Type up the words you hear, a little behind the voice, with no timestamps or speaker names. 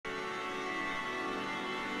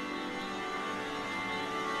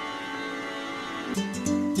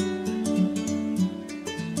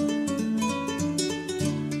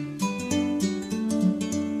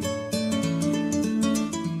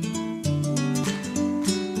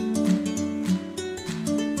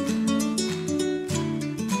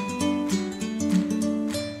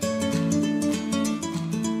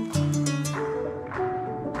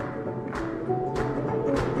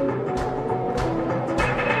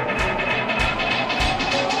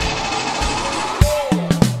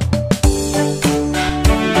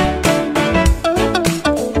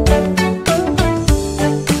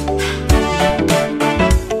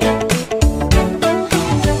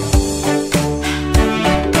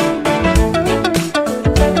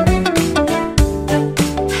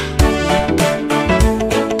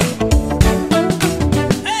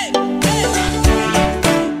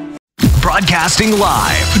Broadcasting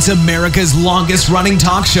live. It's America's longest running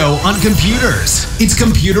talk show on computers. It's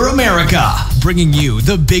Computer America, bringing you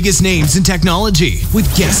the biggest names in technology with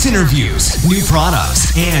guest interviews, new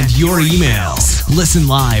products, and your emails. Listen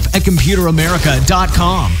live at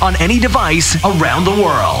computeramerica.com on any device around the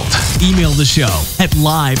world. Email the show at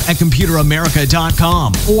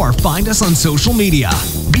live@computeramerica.com or find us on social media.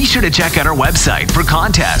 Be sure to check out our website for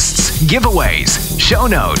contests, giveaways, show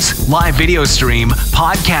notes, live video stream,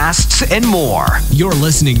 podcasts, and more. You're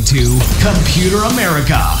listening to Computer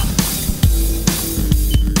America.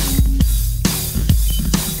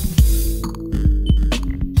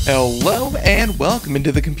 Hello and welcome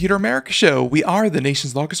into the Computer America Show. We are the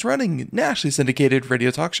nation's longest running, nationally syndicated radio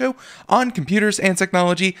talk show on computers and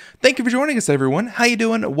technology. Thank you for joining us, everyone. How you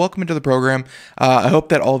doing? Welcome into the program. I hope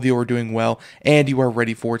that all of you are doing well and you are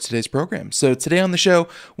ready for today's program. So today on the show,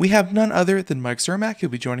 we have none other than Mike Cermak. He'll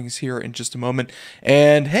be joining us here in just a moment.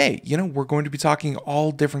 And hey, we're going to be talking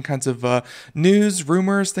all different kinds of news,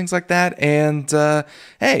 rumors, things like that. And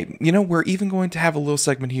hey, we're even going to have a little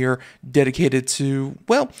segment here dedicated to,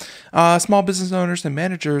 well, small business owners and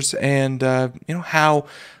managers, and how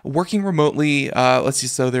working remotely. Let's see.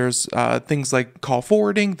 So there's things like call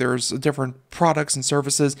forwarding. There's different products and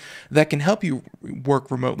services that can help you work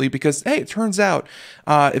remotely. Because hey, it turns out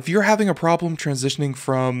if you're having a problem transitioning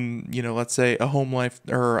from let's say a home life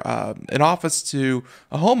or an office to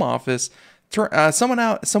a home office,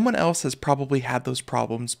 someone else has probably had those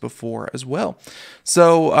problems before as well.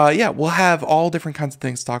 So yeah, we'll have all different kinds of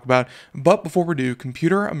things to talk about. But before we do,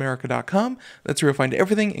 computeramerica.com. That's where you'll find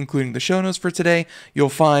everything, including the show notes for today. You'll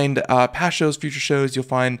find past shows, future shows. You'll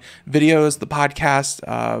find videos, the podcast,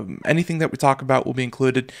 anything that we talk about will be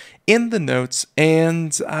included in the notes.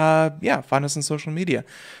 And yeah, find us on social media.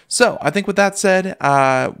 So I think with that said,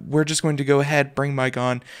 we're just going to go ahead, bring Mike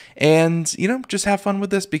on, and just have fun with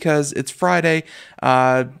this because it's Friday.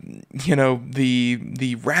 The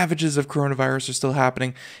ravages of coronavirus are still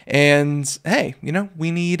happening, and hey,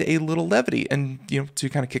 we need a little levity. And to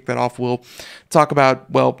kind of kick that off, we'll talk about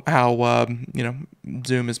how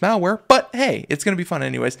Zoom is malware. But hey, it's gonna be fun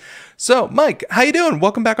anyways. So Mike, how you doing?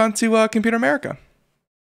 Welcome back onto Computer America.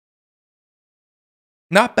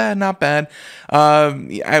 Not bad, not bad.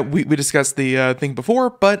 We discussed the thing before,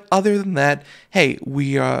 but other than that, hey,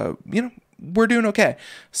 we're doing okay.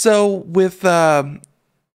 So with yeah,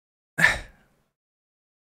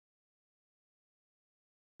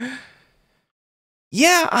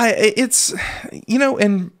 it's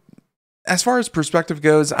and as far as perspective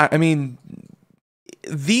goes, I mean,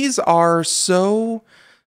 these are so.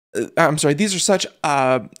 I'm sorry. These are such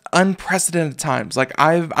unprecedented times. Like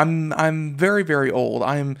I'm very, very old.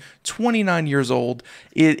 I'm 29 years old.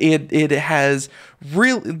 It has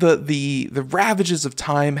really the ravages of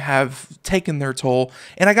time have taken their toll.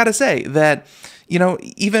 And I gotta say that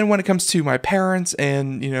even when it comes to my parents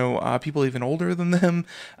and people even older than them,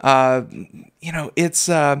 it's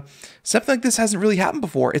something like this hasn't really happened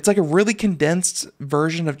before. It's like a really condensed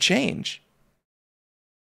version of change.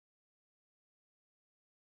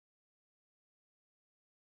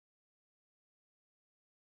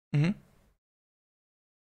 Mm-hmm.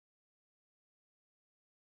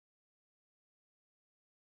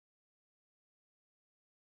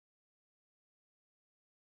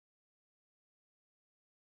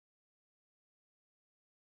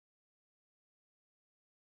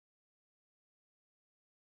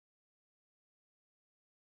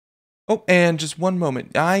 Oh, and just one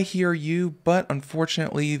moment. I hear you, but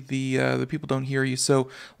unfortunately the people don't hear you. So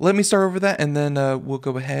let me start over that, and then we'll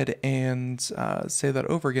go ahead and say that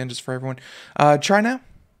over again just for everyone. Try now.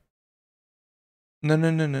 No,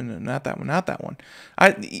 no, no, no, no, not that one, not that one.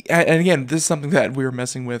 And again, this is something that we were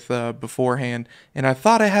messing with beforehand, and I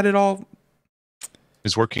thought I had it all.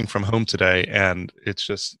 is working from home today, and it's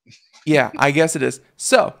just Yeah, I guess it is.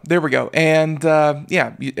 So there we go. And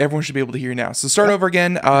yeah, everyone should be able to hear you now. So start over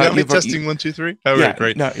again. got me testing 1, 2, 3. Oh, yeah, right,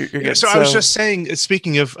 great. No, you're good. So I was just saying,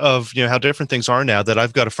 speaking of how different things are now, that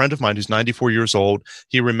I've got a friend of mine who's 94 years old.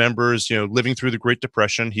 He remembers living through the Great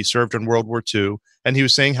Depression. He served in World War II, and he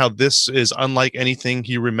was saying how this is unlike anything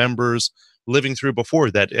he remembers living through before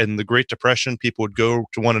that. In the Great Depression, people would go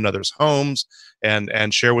to one another's homes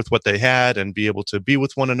and share with what they had and be able to be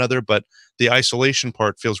with one another. But the isolation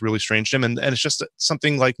part feels really strange to him, and it's just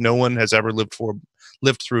something like no one has ever lived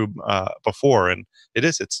through before. And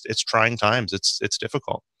it's trying times. It's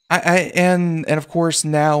difficult. And of course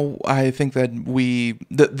now I think that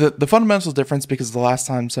the fundamental difference, because the last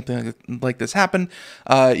time something like this happened,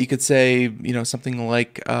 you could say something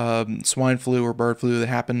like swine flu or bird flu that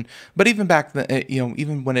happened, but even back then,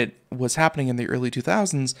 even when it was happening in the early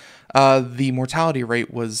 2000s, the mortality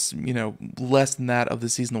rate was less than that of the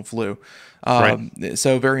seasonal flu. Right.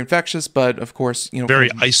 So very infectious, but of course very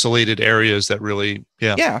isolated areas that really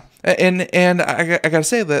yeah. And I gotta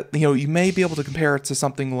say that you may be able to compare it to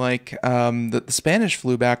something like the Spanish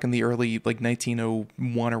flu back in the early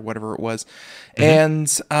 1901 or whatever it was.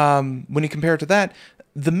 Mm-hmm. And when you compare it to that,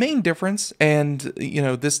 the main difference, and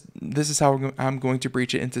this is how I'm going to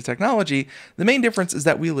breach it into technology. The main difference is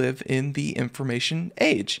that we live in the information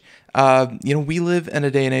age. We live in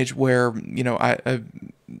a day and age where I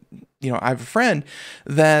have a friend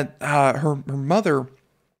that her mother,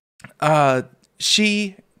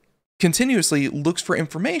 she continuously looks for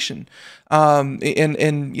information. And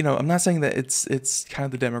I'm not saying that it's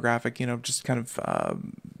kind of the demographic, just kind of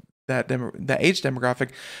that age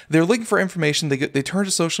demographic. They're looking for information. They turn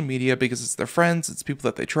to social media because it's their friends, it's people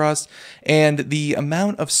that they trust, and the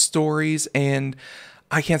amount of stories and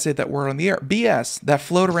I can't say that word on the air, BS that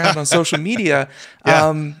float around on social media.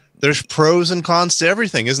 Yeah. There's pros and cons to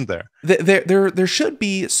everything, isn't there? There should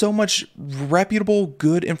be so much reputable,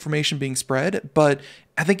 good information being spread, but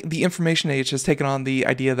I think the information age has taken on the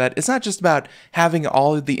idea that it's not just about having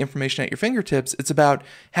all of the information at your fingertips, it's about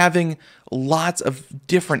having lots of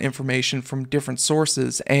different information from different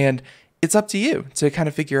sources, and it's up to you to kind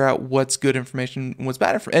of figure out what's good information and what's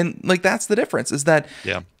bad information. And that's the difference, is that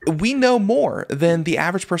we know more than the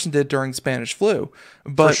average person did during Spanish flu,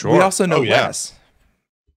 but we also know less.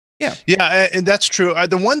 Yeah, and that's true.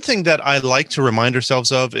 The one thing that I like to remind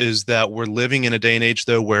ourselves of is that we're living in a day and age,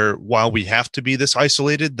 though, where while we have to be this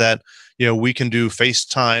isolated, that we can do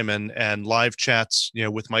FaceTime and live chats,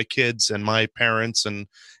 with my kids and my parents, and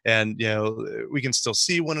we can still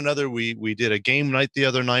see one another. We did a game night the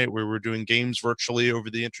other night where we're doing games virtually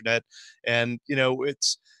over the internet, and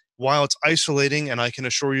while it's isolating, and I can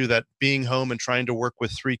assure you that being home and trying to work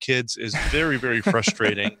with 3 kids is very, very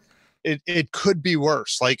frustrating. It could be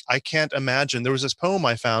worse. Like, I can't imagine. There was this poem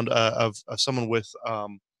I found of someone with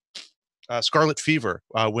scarlet fever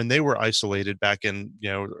when they were isolated back in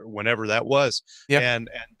whenever that was, and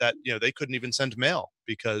that they couldn't even send mail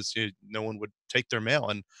because no one would take their mail.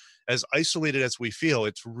 And as isolated as we feel,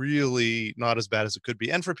 it's really not as bad as it could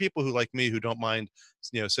be. And for people who, like me, who don't mind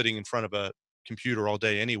sitting in front of a computer all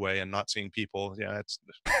day anyway and not seeing people, it's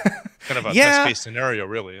kind of a best case scenario,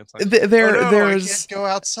 really. It's like, I can't go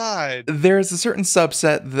outside. There's a certain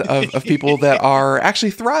subset of people that are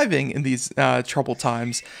actually thriving in these troubled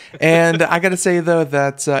times, and I got to say though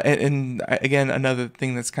that and again, another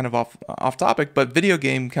thing that's kind of off topic, but video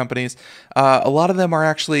game companies, a lot of them are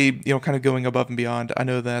actually kind of going above and beyond. I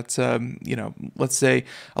know that let's say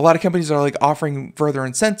a lot of companies are offering further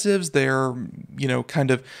incentives. They're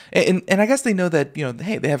kind of and I guess they know that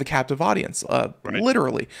hey, they have a captive audience,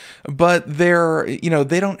 literally. But they're,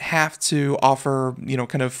 they don't have to offer,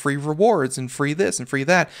 kind of free rewards and free this and free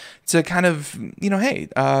that to kind of, hey,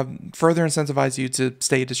 further incentivize you to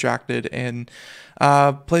stay distracted and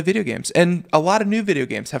play video games. And a lot of new video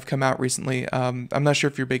games have come out recently. I'm not sure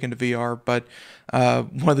if you're big into VR, but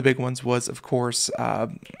one of the big ones was, of course,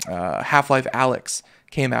 Half-Life Alyx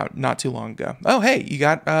came out not too long ago. Oh, hey, you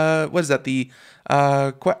got, what is that?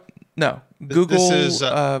 Google. This is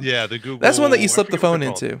the Google. That's one that you slip the phone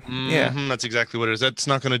into. Mm-hmm, that's exactly what it is. That's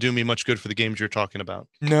not going to do me much good for the games you're talking about.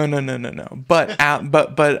 No. But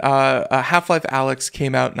Half-Life Alyx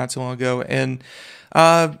came out not too long ago, and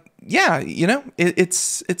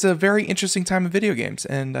it's a very interesting time in video games,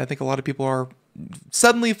 and I think a lot of people are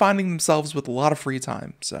suddenly finding themselves with a lot of free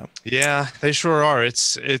time. So yeah, they sure are.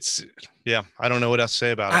 It's I don't know what else to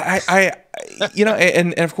say about it.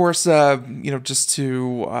 And of course, just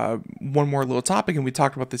to one more little topic, and we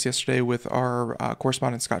talked about this yesterday with our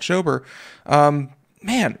correspondent Scott Schober.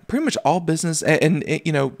 man, pretty much all business and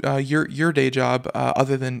you know, your day job,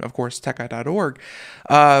 other than of course techguy.org,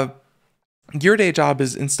 your day job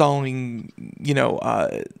is installing, you know,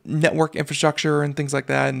 network infrastructure and things like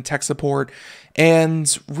that, and tech support,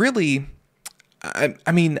 and really,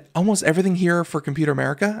 I mean, almost everything here for Computer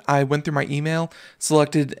America. I went through my email,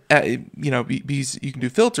 selected, you know, because you can do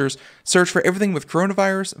filters, search for everything with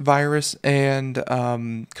coronavirus, virus, and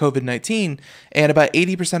COVID-19, and about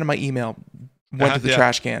 80% of my email went to the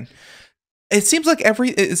trash can. It seems like if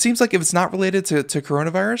it's not related to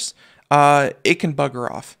coronavirus, it can bugger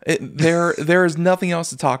off. There is nothing else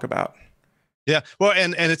to talk about. Yeah, well,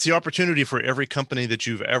 and it's the opportunity for every company that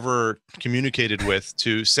you've ever communicated with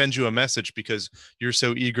to send you a message because you're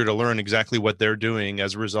so eager to learn exactly what they're doing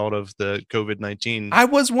as a result of the COVID-19. I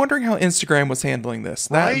was wondering how Instagram was handling this.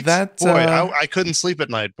 Boy, I couldn't sleep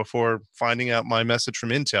at night before finding out my message from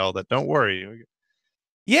Intel that don't worry.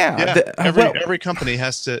 Yeah, every company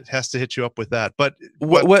has to hit you up with that. But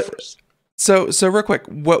so real quick,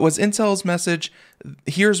 what was Intel's message?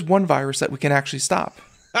 Here's one virus that we can actually stop.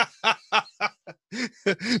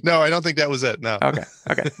 No, I don't think that was it. No.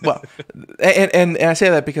 Okay. Well, and I say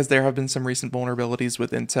that because there have been some recent vulnerabilities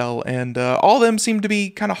with Intel, and all of them seem to be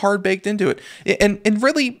kind of hard baked into it. And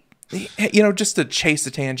really, you know, just to chase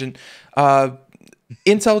the tangent,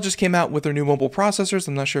 Intel just came out with their new mobile processors.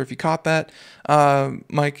 I'm not sure if you caught that,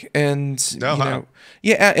 Mike. And you know,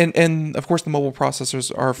 yeah, and of course the mobile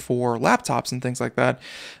processors are for laptops and things like that.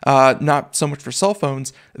 Not so much for cell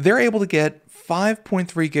phones. They're able to get 5.3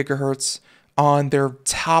 gigahertz on their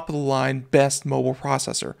top of the line best mobile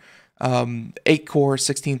processor. 8 core,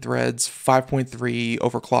 16 threads, 5.3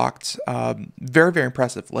 overclocked. Very, very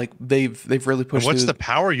impressive. Like they've really pushed. And what's the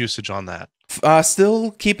power usage on that?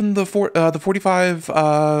 Still keeping the 45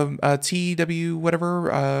 TW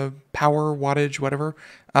whatever power wattage whatever.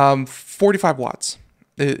 45 watts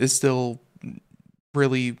is still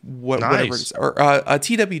really whatever it is, or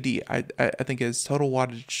TWD I think is total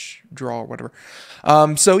wattage draw or whatever.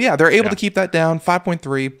 So yeah, they're able to keep that down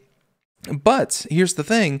 5.3. But here's the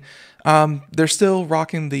thing, they're still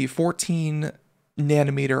rocking the 14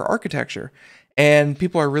 nanometer architecture. And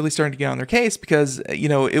people are really starting to get on their case because, you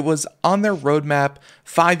know, it was on their roadmap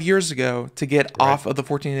 5 years ago to get off of the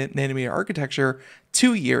 14 nanometer architecture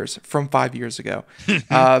 2 years from 5 years ago.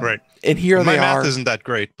 Right. And here My they are. math isn't that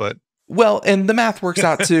great, but. Well, and the math works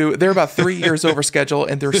out too. They're about 3 years over schedule,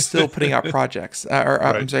 and they're still putting out projects,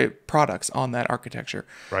 I'm sorry, products on that architecture.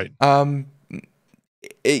 Right.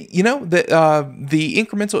 You know, the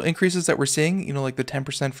incremental increases that we're seeing, you know, like the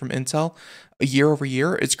 10% from Intel year over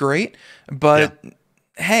year, it's great. But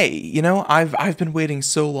hey, you know, I've been waiting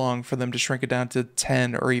so long for them to shrink it down to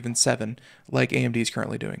 10 or even 7, like AMD is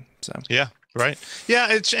currently doing. So yeah. Right. Yeah.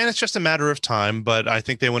 It's just a matter of time, but I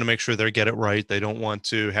think they want to make sure they get it right. They don't want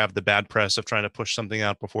to have the bad press of trying to push something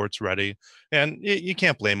out before it's ready. And you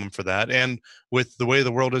can't blame them for that. And with the way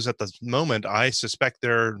the world is at the moment, I suspect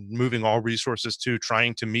they're moving all resources to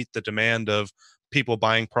trying to meet the demand of people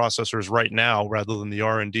buying processors right now rather than the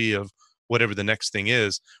R&D of whatever the next thing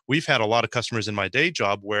is. We've had a lot of customers in my day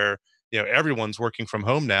job where, you know, everyone's working from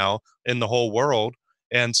home now in the whole world.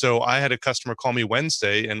 And so I had a customer call me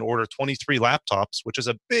Wednesday and order 23 laptops, which is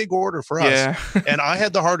a big order for us. Yeah. And I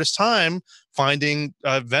had the hardest time finding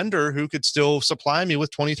a vendor who could still supply me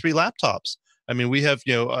with 23 laptops. I mean, we have,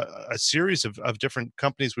 you know, a series of different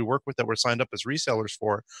companies we work with that we're signed up as resellers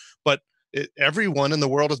for, but everyone in the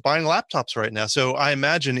world is buying laptops right now. So I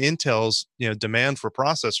imagine Intel's, you know, demand for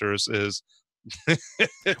processors is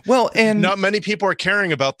well, and not many people are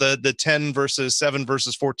caring about the 10 versus 7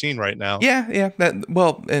 versus 14 right now. Yeah.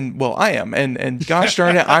 I am, and gosh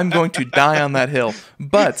darn it, I'm going to die on that hill.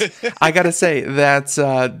 But I gotta say that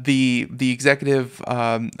the executive,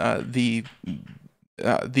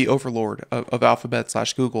 the overlord of Alphabet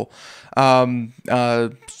 / Google,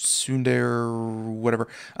 Sundar, whatever.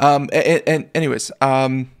 And anyways,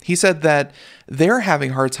 he said that they're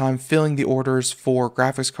having a hard time filling the orders for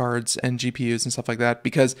graphics cards and GPUs and stuff like that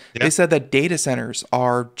because they said that data centers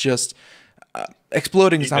are just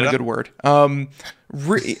exploding is not a good word.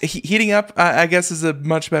 Heating up, I guess, is a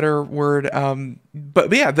much better word.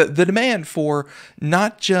 But yeah, the demand for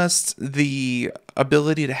not just the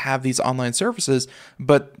ability to have these online services,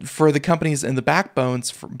 but for the companies in the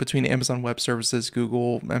backbones between Amazon Web Services,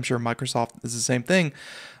 Google, I'm sure Microsoft is the same thing.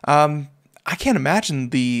 I can't imagine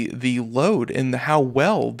the load and how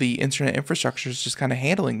well the internet infrastructure is just kind of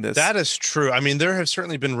handling this. That is true. I mean, there have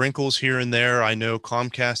certainly been wrinkles here and there. I know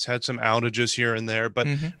Comcast had some outages here and there, but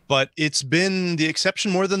it's been the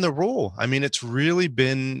exception more than the rule. I mean, it's really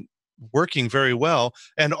been working very well.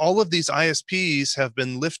 And all of these ISPs have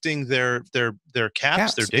been lifting their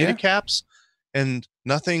caps, their data caps, and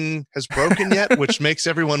nothing has broken yet, which makes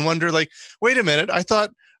everyone wonder, like, wait a minute, I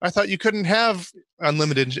thought you couldn't have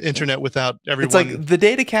unlimited internet without everyone. It's like the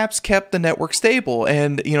data caps kept the network stable,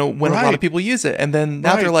 and when a lot of people use it, and then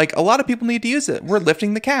now they're like, a lot of people need to use it, we're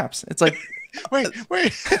lifting the caps. It's like, wait.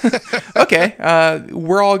 Okay,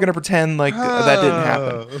 we're all gonna pretend like that didn't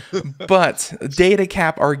happen. But data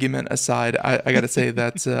cap argument aside, I gotta say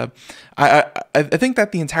that I think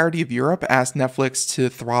that the entirety of Europe asked Netflix to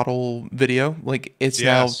throttle video. Like, it's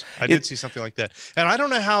now. I did see something like that, and I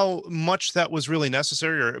don't know how much that was really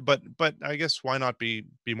necessary, but I guess why not be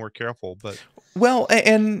more careful? But well,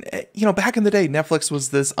 and back in the day, Netflix was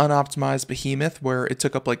this unoptimized behemoth where it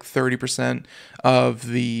took up like 30% of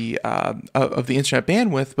the internet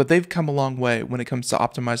bandwidth, but they've come a long way when it comes to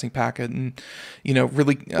optimizing packet and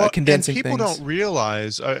really condensing and people things. Don't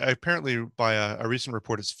realize apparently by a recent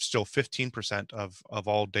report, it's still 15% of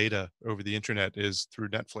all data over the internet is through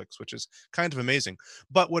Netflix, which is kind of amazing.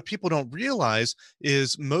 But what people don't realize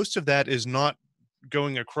is most of that is not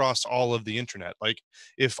going across all of the internet. Like,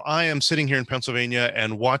 if I am sitting here in Pennsylvania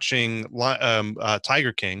and watching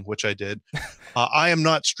Tiger King, which I did, I am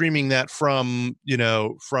not streaming that from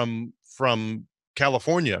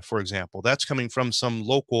California, for example. That's coming from some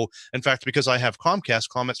local. In fact, because I have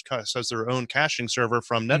Comcast has their own caching server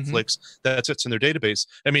from Netflix that sits in their database.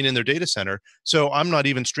 I mean, in their data center. So I'm not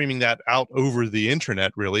even streaming that out over the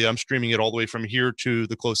internet, really. I'm streaming it all the way from here to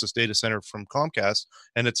the closest data center from Comcast,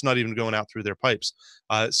 and it's not even going out through their pipes.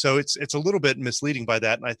 So it's a little bit misleading by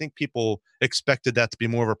that, and I think people expected that to be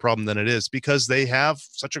more of a problem than it is, because they have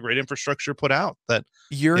such a great infrastructure put out that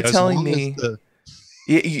you're telling me.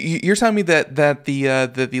 You're telling me that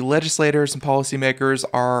the legislators and policymakers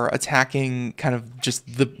are attacking kind of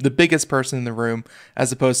just the biggest person in the room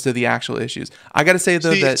as opposed to the actual issues. I got to say,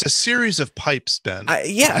 though, that it's a series of pipes, Ben.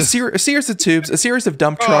 A series of tubes, a series of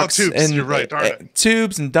dump trucks, tubes, and you're right.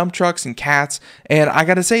 Tubes and dump trucks and cats. And I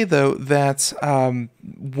got to say, though, that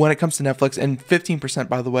when it comes to Netflix, and 15%,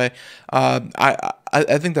 by the way,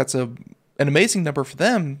 I think that's an amazing number for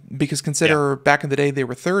them, because consider back in the day they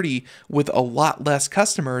were 30 with a lot less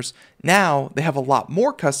customers. Now they have a lot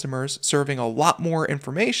more customers serving a lot more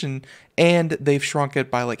information, and they've shrunk it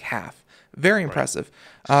by like half. Very impressive.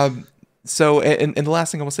 So, and the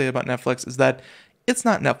last thing I will say about Netflix is that it's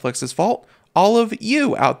not Netflix's fault. All of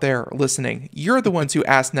you out there listening, you're the ones who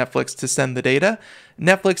asked Netflix to send the data.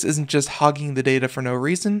 Netflix isn't just hogging the data for no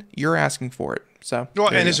reason. You're asking for it. So,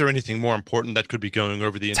 and is there anything more important that could be going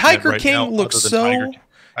over the internet Tiger King looks so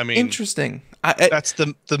interesting. That's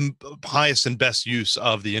the highest and best use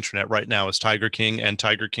of the internet right now is Tiger King and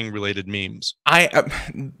Tiger King related memes.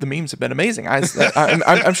 The memes have been amazing.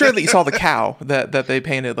 I'm sure that you saw the cow that they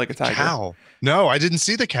painted like a tiger. Cow. No, I didn't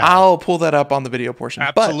see the cow. I'll pull that up on the video portion.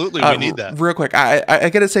 Absolutely, we need that. Real quick, I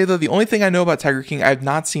gotta say, though, the only thing I know about Tiger King, I have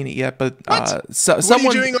not seen it yet, but what are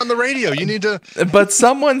you doing on the radio? You need to. But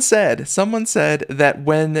someone said that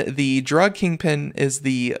when the drug kingpin is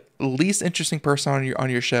the least interesting person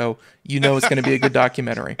on your show, it's going to be a good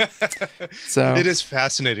documentary. So it is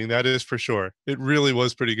fascinating. That is for sure. It really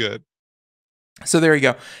was pretty good. So there you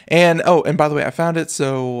go. And and by the way, I found it.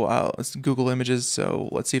 So let's Google Images. So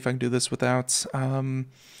let's see if I can do this without. So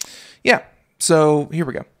here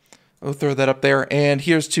we go. I'll throw that up there. And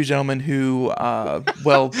here's two gentlemen who,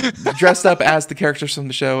 dressed up as the characters from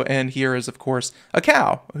the show. And here is, of course, a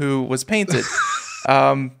cow who was painted.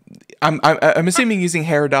 I'm assuming using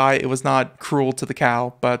hair dye. It was not cruel to the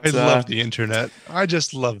cow, but I love the internet. I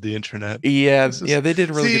just love the internet. Yeah, they did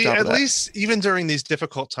a really good job. At least, even during these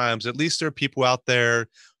difficult times, at least there are people out there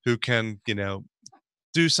who can,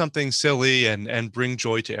 do something silly and bring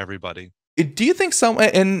joy to everybody. Do you think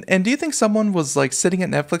do you think someone was like sitting at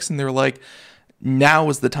Netflix and they're like, now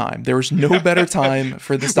is the time? There was no better time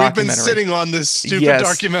for this documentary. We've been sitting on this stupid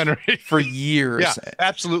documentary for years. Yeah,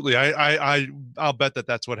 absolutely. I'll bet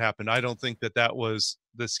that's what happened. I don't think that was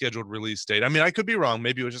the scheduled release date. I mean, I could be wrong.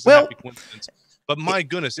 Maybe it was just a happy coincidence. But my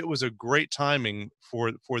goodness, it was a great timing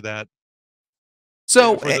for that.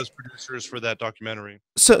 So for those producers for that documentary.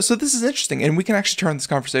 So this is interesting, and we can actually turn this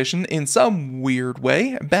conversation in some weird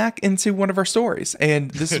way back into one of our stories.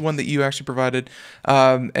 And this is one that you actually provided.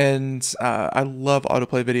 I love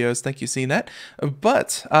autoplay videos. Thank you, CNET.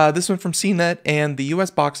 But this one from CNET and the US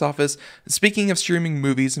box office. Speaking of streaming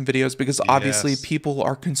movies and videos, because obviously people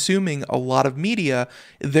are consuming a lot of media,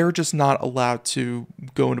 they're just not allowed to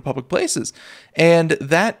go into public places. And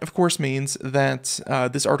that, of course, means that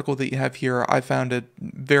this article that you have here, I found it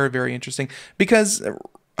very, very interesting, because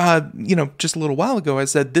just a little while ago, I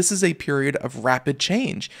said this is a period of rapid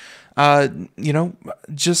change.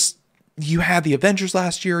 Just you had the Avengers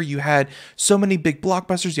last year. You had so many big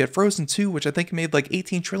blockbusters. You had Frozen 2, which I think made like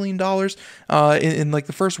 $18 trillion in like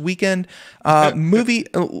the first weekend. The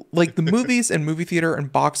movies and movie theater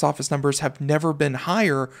and box office numbers have never been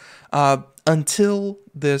higher until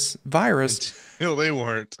this virus. Until they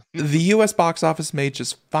weren't. The U.S. box office made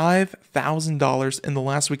just $5,000 in the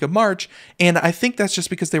last week of March, and I think that's just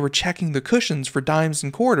because they were checking the cushions for dimes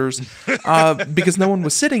and quarters because no one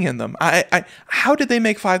was sitting in them. How did they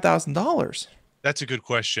make $5,000? That's a good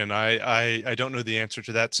question. I don't know the answer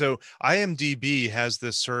to that. So IMDb has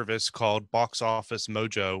this service called Box Office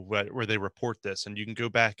Mojo where they report this, and you can go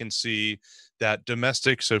back and see that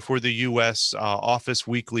domestic. So for the U.S. Office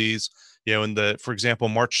Weeklies, for example,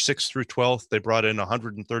 March 6th through 12th, they brought in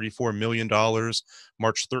 $134 million.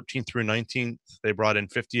 March 13th through 19th, they brought in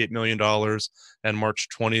 $58 million. And March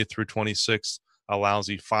 20th through 26th, a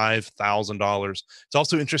lousy $5,000. It's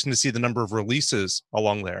also interesting to see the number of releases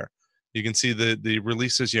along there. You can see the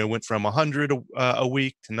releases, went from 100 a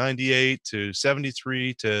week to 98 to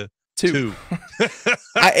 73 to 2.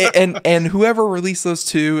 And whoever released those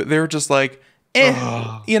 2, they're just like,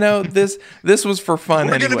 this was for fun.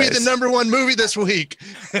 We're going to be the #1 movie this week.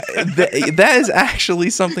 That is actually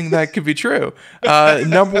something that could be true.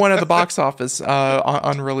 #1 at the box office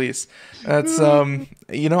on release. That's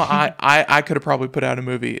I could have probably put out a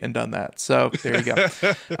movie and done that. So there you go.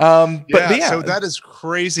 So that is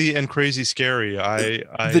crazy and crazy scary.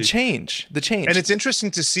 The change, and it's interesting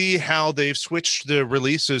to see how they've switched the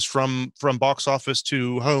releases from box office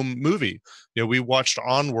to home movie. We watched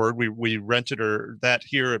Onward. We rented that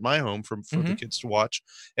here at my home for the kids to watch,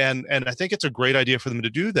 and I think it's a great idea for them to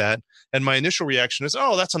do that. And my initial reaction is,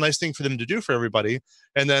 oh, that's a nice thing for them to do for everybody.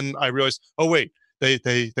 And then I realized, oh wait,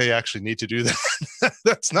 they actually need to do that.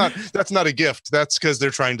 that's not a gift. That's because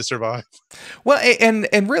they're trying to survive. Well,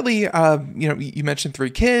 and really, you mentioned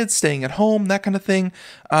 3 kids staying at home, that kind of thing.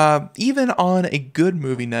 Even on a good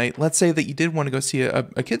movie night, let's say that you did want to go see a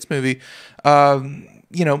kids movie.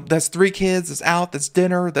 That's 3 kids, that's out, that's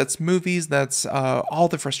dinner, that's movies, that's all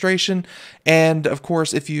the frustration. And of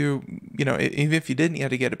course, if even if you didn't, you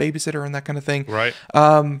had to get a babysitter and that kind of thing. Right.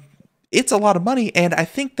 It's a lot of money. And I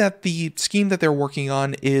think that the scheme that they're working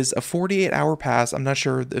on is a 48-hour pass. I'm not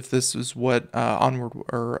sure if this is what Onward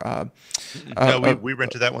or... no, we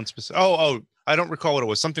rented that one specific. Oh, I don't recall what it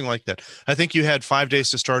was. Something like that. I think you had 5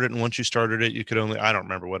 days to start it, and once you started it, you could only... I don't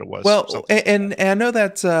remember what it was. Well, and I know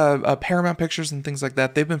that Paramount Pictures and things like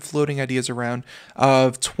that, they've been floating ideas around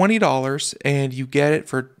of $20, and you get it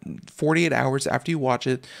for 48 hours after you watch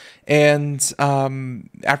it, and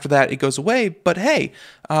after that, it goes away. But hey,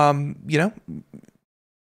 $20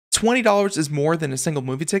 is more than a single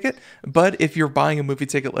movie ticket, but if you're buying a movie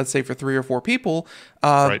ticket, let's say for 3 or 4 people,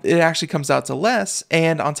 it actually comes out to less.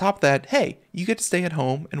 And on top of that, hey, you get to stay at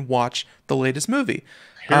home and watch the latest movie.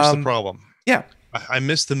 Here's the problem. Yeah. I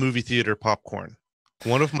miss the movie theater popcorn.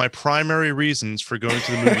 One of my primary reasons for going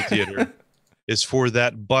to the movie theater is for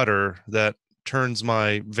that butter that turns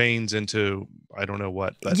my veins into, I don't know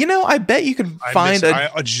what. But I bet you can find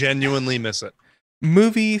I genuinely miss it.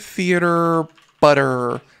 Movie theater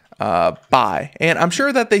butter buy, and I'm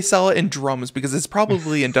sure that they sell it in drums because it's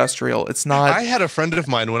probably industrial. It's not. I had a friend of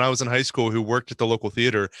mine when I was in high school who worked at the local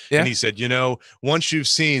theater, and he said, once you've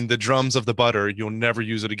seen the drums of the butter, you'll never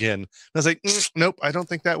use it again. And I was like, nope, I don't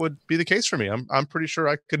think that would be the case for me. I'm pretty sure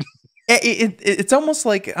I could. It's almost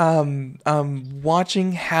like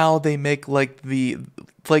watching how they make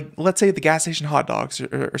let's say the gas station hot dogs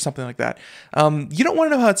or something like that. You don't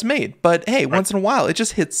want to know how it's made, but hey, once in a while it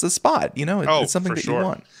just hits the spot. It's something that you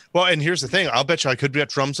want. Well, and here's the thing: I'll bet you I could get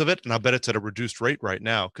drums of it, and I'll bet it's at a reduced rate right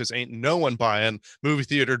now because ain't no one buying movie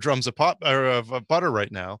theater drums of butter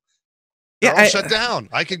right now. They're all shut down.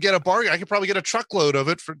 I could get a bargain. I could probably get a truckload of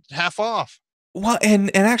it for half off. Well,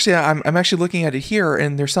 and actually, I'm actually looking at it here,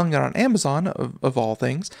 and they're selling it on Amazon of all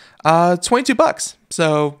things. $22.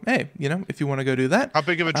 So hey, if you want to go do that. How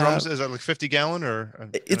big of a drum is that? Like 50 gallon or?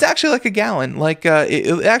 It's actually like a gallon. Like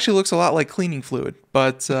it actually looks a lot like cleaning fluid,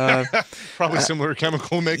 but probably similar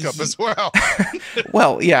chemical makeup as well.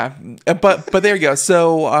 Well, yeah, but there you go.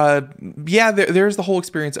 So there's the whole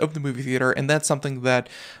experience of the movie theater, and that's something that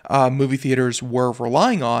movie theaters were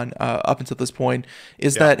relying on up until this point.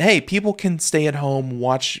 Is that hey, people can stay at home,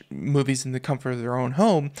 watch movies in the comfort of their own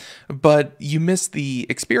home, but you miss the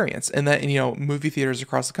experience, and that movie theaters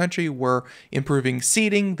across the country were improving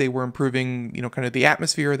seating, they were improving kind of the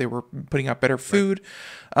atmosphere, they were putting out better food.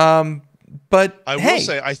 But I will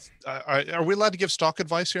say, are we allowed to give stock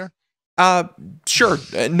advice here? Sure.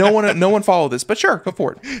 No one followed this, but sure, go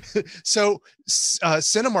for it. So,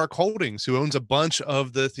 Cinemark Holdings, who owns a bunch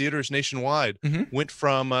of the theaters nationwide, went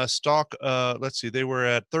from stock. Let's see, they were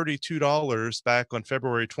at $32 back on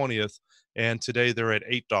February 20th, and today they're at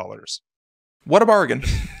 $8. What a bargain!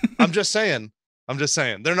 I'm just saying.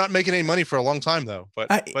 They're not making any money for a long time though. But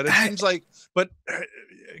it seems like,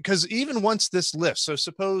 because even once this lifts, so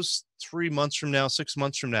suppose 3 months from now, 6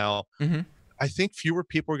 months from now. I think fewer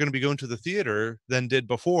people are going to be going to the theater than did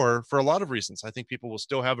before for a lot of reasons. I think people will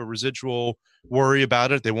still have a residual worry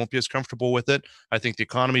about it. They won't be as comfortable with it. I think the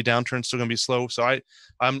economy downturn is still going to be slow. So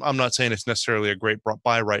I'm not saying it's necessarily a great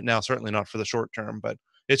buy right now, certainly not for the short term, but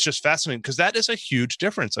it's just fascinating because that is a huge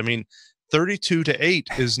difference. I mean, 32 to 8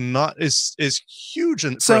 is huge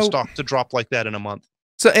for a stock to drop like that in a month.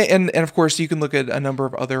 So, and of course, you can look at a number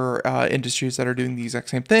of other industries that are doing the exact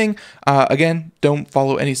same thing. Again, don't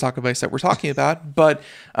follow any stock advice that we're talking about. But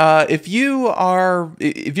if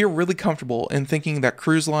you're really comfortable in thinking that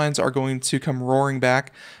cruise lines are going to come roaring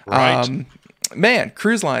back, right. Man,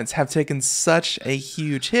 cruise lines have taken such a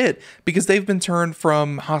huge hit because they've been turned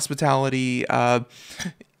from hospitality, kind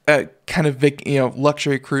of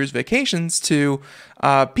luxury cruise vacations to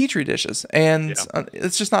petri dishes, and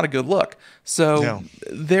it's just not a good look. So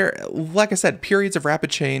there, like I said, periods of rapid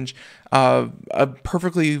change. A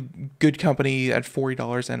perfectly good company at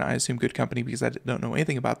 $40, and I assume good company because I don't know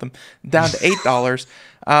anything about them, down to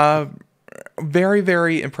 $8. Very,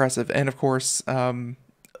 very impressive, and of course.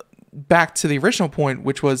 Back to the original point,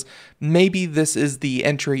 which was maybe this is the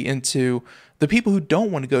entry into the people who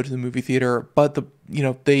don't want to go to the movie theater, but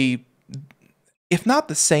they, if not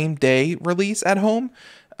the same day release at home,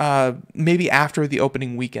 maybe after the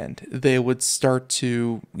opening weekend, they would start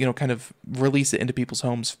to, kind of release it into people's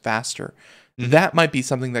homes faster. That might be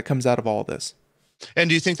something that comes out of all this. And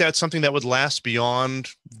do you think that's something that would last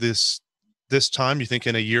beyond this time? You think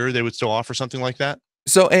in a year they would still offer something like that?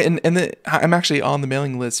 So I'm actually on the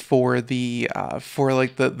mailing list for the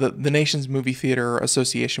Nation's Movie Theater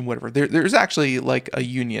Association, whatever. There's actually like a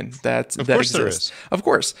union that exists. There is. Of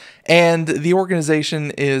course, and the organization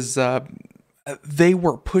is they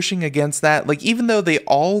were pushing against that. Like even though they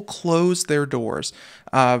all closed their doors,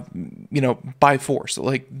 by force,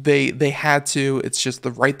 like they had to. It's just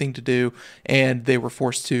the right thing to do, and they were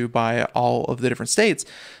forced to by all of the different states.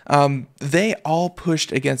 They all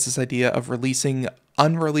pushed against this idea of releasing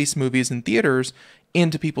unreleased movies in theaters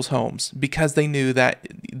into people's homes because they knew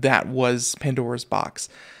that was Pandora's box.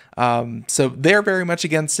 So they're very much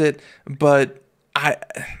against it, but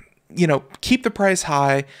keep the price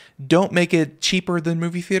high. Don't make it cheaper than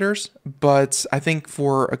movie theaters. But I think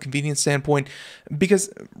for a convenience standpoint, because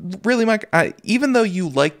really, Mike, even though you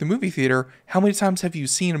like the movie theater, how many times have you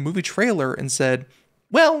seen a movie trailer and said,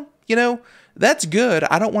 well, that's good.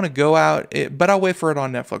 I don't want to go out, but I'll wait for it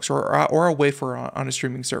on Netflix or I'll wait for it on a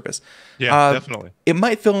streaming service. Yeah, definitely. It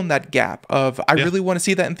might fill in that gap of I really want to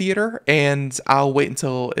see that in theater, and I'll wait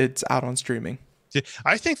until it's out on streaming. Yeah,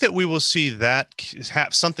 I think that we will see that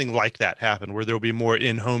something like that happen, where there will be more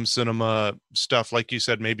in-home cinema stuff, like you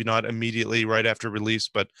said, maybe not immediately right after release,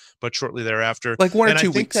 but shortly thereafter, like 1 or 2 I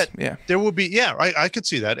think weeks. That there will be, I could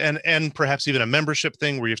see that, and perhaps even a membership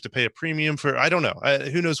thing where you have to pay a premium for. I don't know,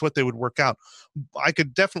 who knows what they would work out. I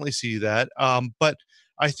could definitely see that, but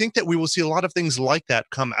I think that we will see a lot of things like that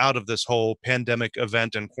come out of this whole pandemic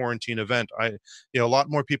event and quarantine event. A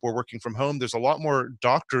lot more people are working from home. There's a lot more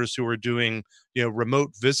doctors who are doing,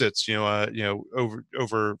 remote visits,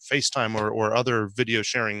 over FaceTime or other video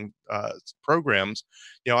sharing programs.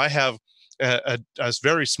 I have a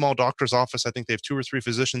very small doctor's office. I think they have 2 or 3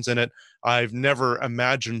 physicians in it. I've never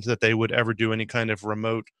imagined that they would ever do any kind of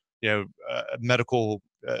remote, medical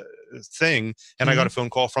thing. And I got a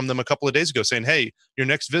phone call from them a couple of days ago saying, hey, your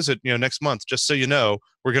next visit, next month, just so you know,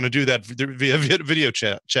 we're going to do that via video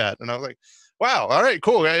chat. And I was like, wow, all right,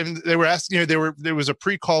 cool. And they were asking, there was a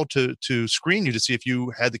pre-call to screen you to see if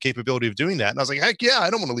you had the capability of doing that. And I was like, heck yeah,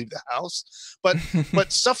 I don't want to leave the house. But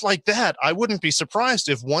stuff like that, I wouldn't be surprised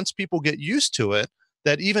if once people get used to it,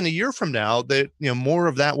 that even a year from now, that more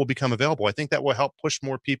of that will become available. I think that will help push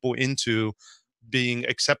more people into being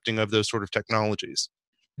accepting of those sort of technologies.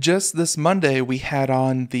 Just this Monday, we had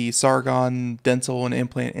on the Sargon Dental and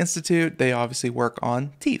Implant Institute. They obviously work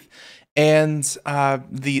on teeth. And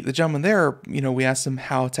the gentleman there, we asked him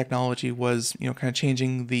how technology was, kind of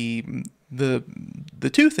changing the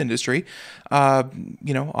tooth industry.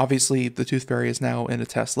 Obviously the Tooth Fairy is now in a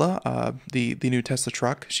Tesla, the new Tesla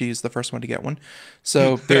truck. She's the first one to get one.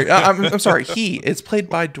 So I'm sorry, it's played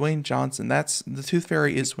by Dwayne Johnson. The Tooth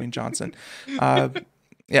Fairy is Dwayne Johnson.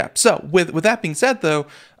 Yeah. So with that being said, though,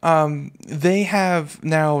 they have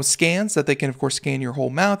now scans that they can, of course, scan your whole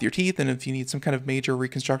mouth, your teeth, and if you need some kind of major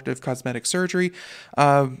reconstructive cosmetic surgery,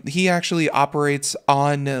 he actually operates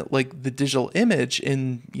on like the digital image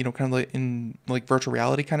in, you know, kind of like in like virtual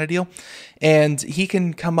reality kind of deal, and he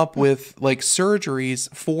can come up with like surgeries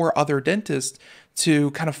for other dentists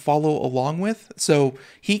to kind of follow along with. So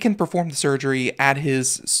he can perform the surgery at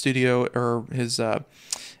his studio or his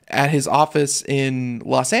at his office in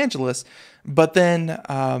Los Angeles, but then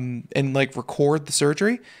and like record the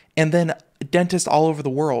surgery, and then dentists all over the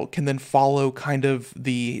world can then follow kind of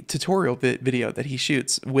the tutorial video that he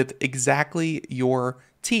shoots with exactly your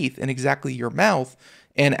teeth and exactly your mouth,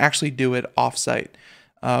 and actually do it offsite.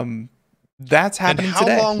 That's happening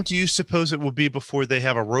today. And how long do you suppose it will be before they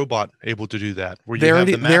have a robot able to do that? Where they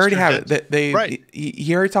already have it. Right.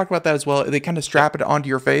 He already talked about that as well. They kind of strap it onto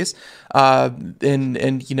your face,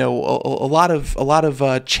 and you know, a lot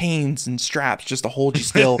of chains and straps just to hold you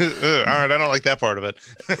still. All right, I don't like that part of it.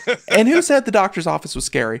 And who said the doctor's office was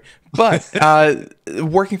scary? But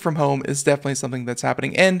working from home is definitely something that's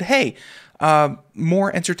happening. And hey,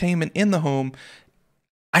 more entertainment in the home.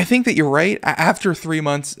 I think that you're right. After 3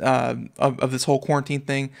 months of this whole quarantine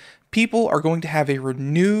thing, people are going to have a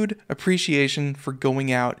renewed appreciation for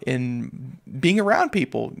going out and being around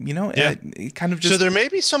people, you know, kind of just. So there may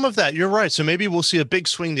be some of that. You're right. So maybe we'll see a big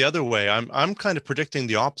swing the other way. I'm kind of predicting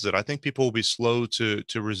the opposite. I think people will be slow to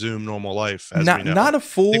resume normal life. As we know. Not a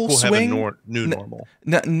full I think we'll swing. Have a new normal.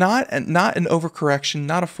 Not an overcorrection,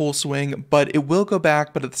 not a full swing, but it will go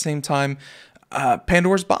back. But at the same time,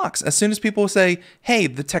 Pandora's box. As soon as people say, hey,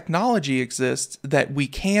 the technology exists that we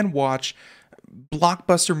can watch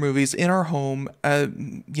blockbuster movies in our home,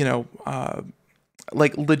 you know,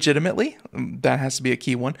 like legitimately, that has to be a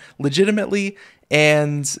key one, legitimately,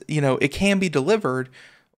 and, you know, it can be delivered.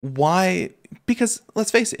 Why? Because let's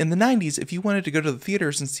face it, in the 90s, if you wanted to go to the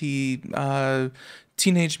theaters and see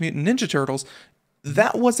Teenage Mutant Ninja Turtles,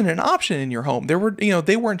 that wasn't an option in your home. There were, you know,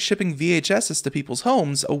 they weren't shipping VHSs to people's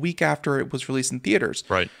homes a week after it was released in theaters.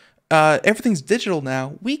 Right. Everything's digital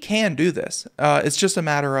now. We can do this. It's just a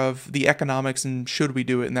matter of the economics and should we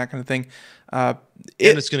do it and that kind of thing. And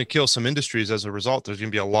it's going to kill some industries as a result. There's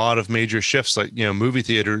going to be a lot of major shifts. Like, you know, movie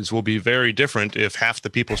theaters will be very different if half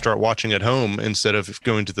the people start watching at home instead of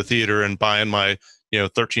going to the theater and buying my, you know,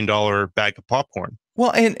 $13 bag of popcorn.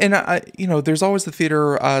 Well, and I, you know, there's always the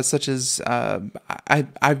theater such as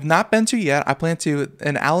I've not been to yet. I plan to,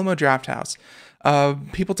 an Alamo Drafthouse.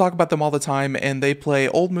 People talk about them all the time, and they play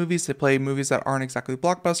old movies. They play movies that aren't exactly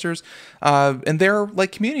blockbusters, and they're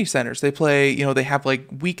like community centers. They play, you know, they have like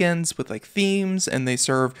weekends with like themes, and they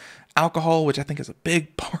serve alcohol, which I think is a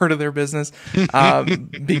big part of their business,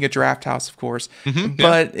 being a draft house, of course.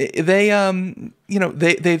 But they, you know,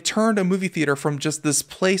 they've turned a movie theater from just this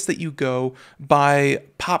place that you go buy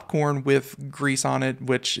popcorn with grease on it,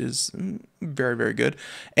 which is very, very good,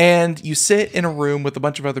 and you sit in a room with a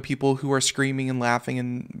bunch of other people who are screaming and laughing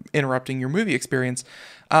and interrupting your movie experience.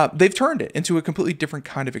 They've turned it into a completely different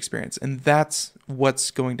kind of experience, and that's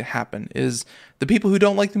what's going to happen. Is the people who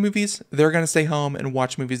don't like the movies, they're going to stay home and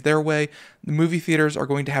watch movies their way. The movie theaters are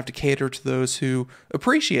going to have to cater to those who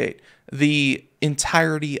appreciate the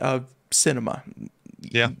entirety of cinema,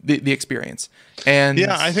 the experience. And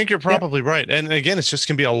yeah, I think you're probably right. And again, it's just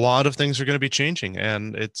going to be a lot of things are going to be changing,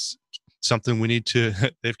 and it's something we need to.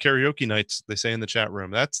 They have karaoke nights, they say in the chat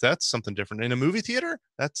room. That's something different in a movie theater.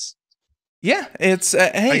 Yeah, it's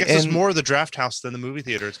hey, I guess it's more the draft house than the movie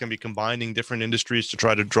theater. It's going to be combining different industries to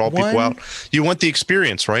try to draw people out. You want the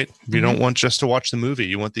experience, right? You don't want just to watch the movie.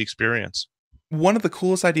 You want the experience. One of the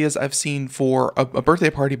coolest ideas I've seen for a birthday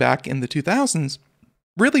party back in the 2000s,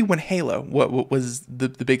 really when Halo, what was the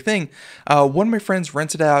big thing, one of my friends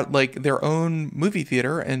rented out like their own movie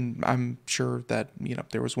theater, and I'm sure that, you know,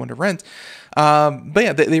 there was one to rent. But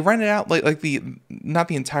yeah, they rented out like the, not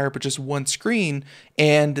the entire, but just one screen,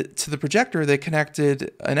 and to the projector they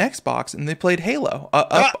connected an Xbox and they played Halo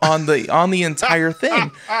up on the entire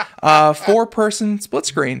thing, 4-person split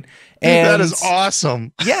screen. And that is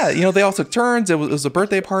awesome. Yeah, you know, they all took turns. It was a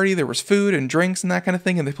birthday party. There was food and drinks and that kind of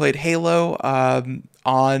thing, and they played Halo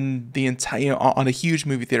on the entire, you know, on a huge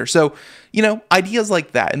movie theater. So, you know, ideas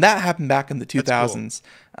like that, and that happened back in the 2000s.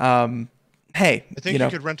 Cool. Hey, I think you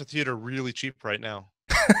could rent a theater really cheap right now.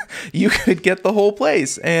 You could get the whole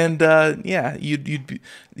place, and yeah,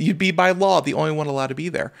 you'd be by law the only one allowed to be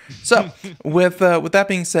there. So, with that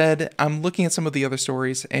being said, I'm looking at some of the other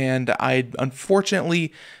stories, and I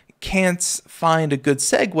unfortunately can't find a good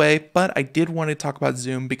segue, but I did want to talk about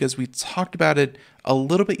Zoom because we talked about it a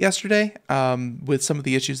little bit yesterday with some of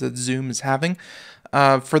the issues that Zoom is having.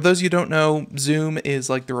 For those of you who don't know, Zoom is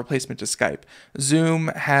like the replacement to Skype. Zoom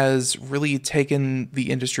has really taken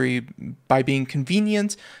the industry by being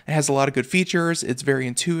convenient. It has a lot of good features. It's very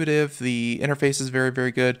intuitive. The interface is very,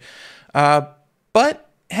 very good. But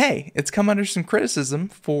hey, it's come under some criticism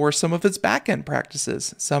for some of its backend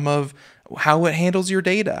practices, some of how it handles your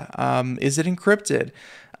data. Is it encrypted?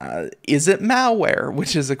 Is it malware?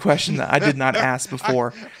 Which is a question that I did not ask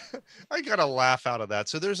before. I got a laugh out of that.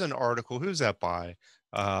 So there's an article. Who's that by?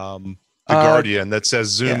 The Guardian, that says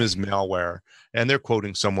Zoom is malware, and they're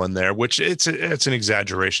quoting someone there, which it's an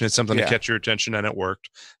exaggeration. It's something to catch your attention, and it worked.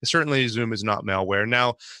 Certainly, Zoom is not malware.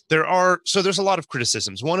 Now, there's a lot of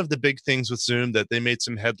criticisms. One of the big things with Zoom that they made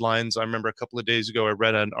some headlines. I remember a couple of days ago, I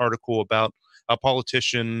read an article about a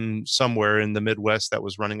politician somewhere in the Midwest that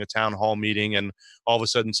was running a town hall meeting, and all of a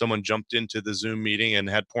sudden someone jumped into the Zoom meeting and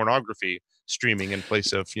had pornography streaming in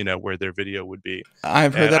place of where their video would be.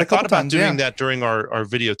 I've heard that a couple times. Doing that during our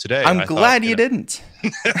video today. I'm glad you didn't.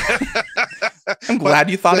 I'm glad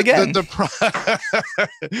you thought again.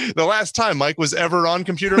 The last time Mike was ever on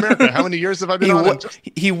Computer America. How many years have I been on?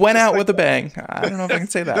 He went out with a bang. I don't know if I can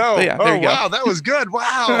say that. No. But yeah, there you go. Wow, that was good.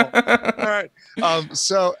 Wow. All right.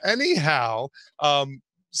 So anyhow,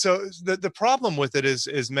 so the problem with it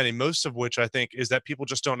is most of which I think is that people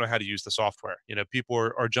just don't know how to use the software. People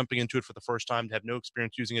are jumping into it for the first time, have no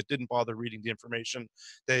experience using it, didn't bother reading the information.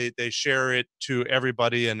 They share it to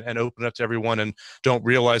everybody and open it up to everyone, and don't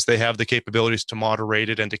realize they have the capabilities to moderate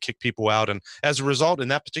it and to kick people out. And as a result, in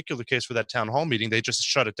that particular case for that town hall meeting, they just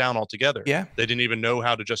shut it down altogether. Yeah. They didn't even know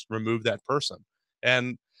how to just remove that person.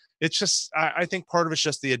 And it's just, I think part of it's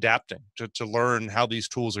just the adapting to learn how these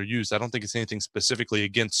tools are used. I don't think it's anything specifically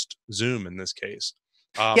against Zoom in this case.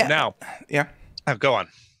 Now, go on.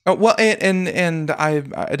 Oh, well, and I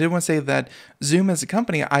did want to say that Zoom as a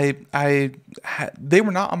company, they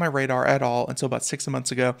were not on my radar at all until about 6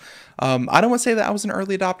 months ago. I don't want to say that I was an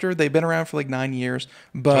early adopter. They've been around for like 9 years,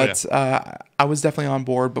 but I was definitely on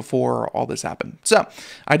board before all this happened. So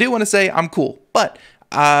I do want to say I'm cool, but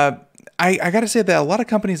I got to say that a lot of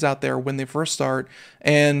companies out there, when they first start,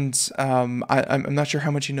 and I'm not sure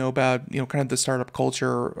how much you know about kind of the startup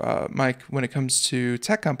culture, Mike, when it comes to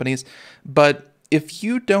tech companies, but if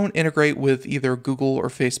you don't integrate with either Google or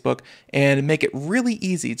Facebook and make it really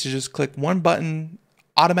easy to just click one button,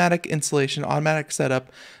 automatic installation, automatic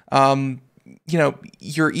setup,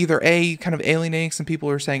 you're either kind of alienating some people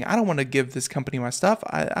who are saying, I don't want to give this company my stuff.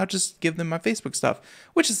 I'll just give them my Facebook stuff,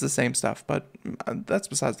 which is the same stuff, but that's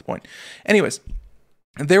besides the point. Anyways,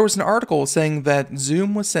 there was an article saying that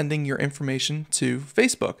Zoom was sending your information to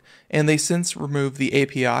Facebook, and they since removed the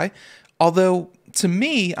API. Although, to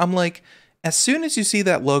me, I'm like, as soon as you see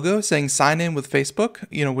that logo saying sign in with Facebook,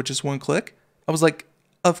 with just one click, I was like,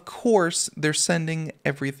 of course, they're sending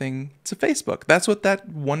everything to Facebook. That's what that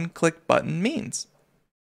one-click button means.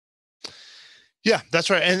 Yeah, that's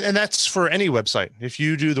right. And that's for any website. If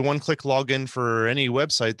you do the one-click login for any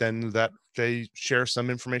website, then that they share some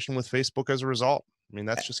information with Facebook as a result. I mean,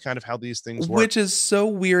 that's just kind of how these things work. Which is so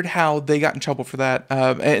weird how they got in trouble for that.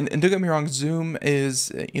 And don't get me wrong, Zoom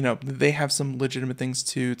is, they have some legitimate things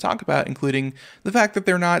to talk about, including the fact that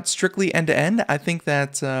they're not strictly end-to-end. I think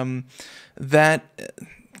that I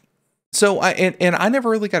never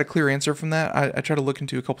really got a clear answer from that. I tried to look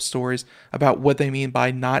into a couple stories about what they mean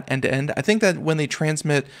by not end-to-end. I think that when they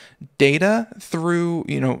transmit data through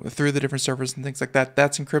the different servers and things like that,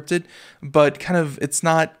 that's encrypted, but kind of it's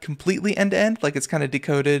not completely end-to-end. Like it's kind of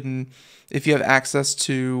decoded, and if you have access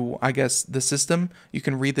to, I guess, the system, you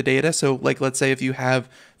can read the data. So like, let's say if you have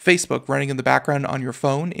Facebook running in the background on your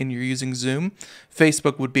phone and you're using Zoom,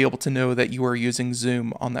 Facebook would be able to know that you are using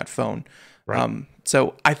Zoom on that phone. Right.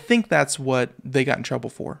 So I think that's what they got in trouble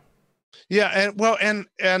for. Yeah,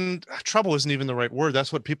 and trouble isn't even the right word.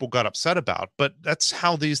 That's what people got upset about. But that's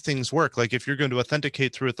how these things work. Like if you're going to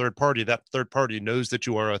authenticate through a third party, that third party knows that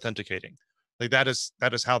you are authenticating. Like that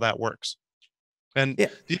is how that works. And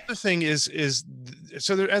the other thing is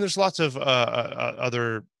so there's lots of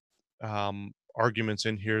other arguments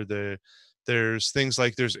in here. There's things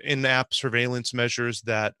like there's in-app surveillance measures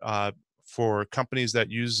that for companies that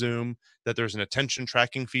use Zoom, that there's an attention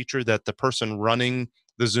tracking feature that the person running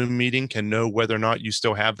the Zoom meeting can know whether or not you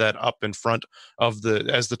still have that up in front of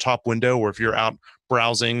as the top window, or if you're out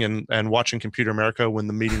browsing and watching Computer America when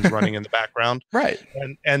the meeting's running in the background. Right.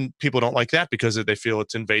 And people don't like that because they feel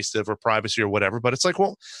it's invasive or privacy or whatever. But it's like,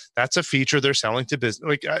 well, that's a feature they're selling to business.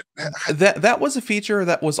 Like that was a feature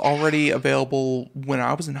that was already available when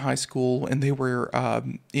I was in high school, and they were,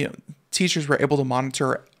 teachers were able to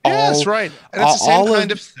monitor all. Yes, right. And it's the same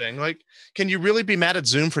kind of thing. Like, can you really be mad at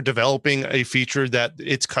Zoom for developing a feature that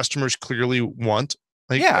its customers clearly want?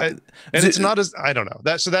 Like, Yeah, and it's not as, I don't know,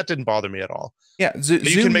 that, so that didn't bother me at all. yeah.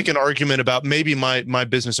 You can make an argument about maybe my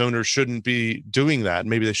business owners shouldn't be doing that.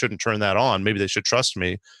 Maybe they shouldn't turn that on. Maybe they should trust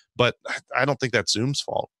me. But I don't think that's Zoom's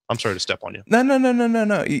fault. I'm sorry to step on you.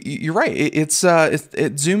 No. You're right. It's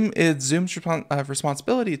Zoom's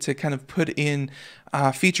responsibility to kind of put in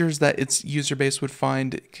features that its user base would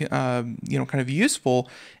find kind of useful.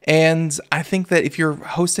 And I think that if you're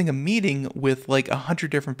hosting a meeting with like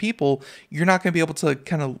 100 different people, you're not going to be able to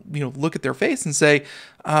kind of look at their face and say,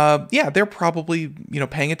 yeah, they're probably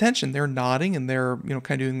paying attention. They're nodding and they're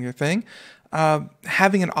kind of doing their thing.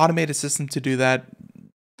 Having an automated system to do that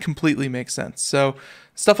completely makes sense. So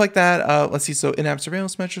stuff like that. Let's see. So in-app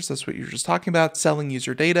surveillance measures, that's what you're just talking about, selling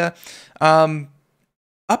user data.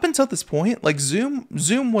 Up until this point, like Zoom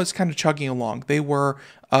was kind of chugging along. They were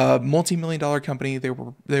a multi-million-dollar company. They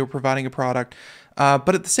were providing a product.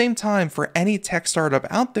 But at the same time, for any tech startup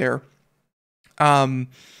out there,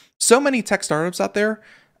 so many tech startups out there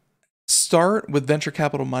start with venture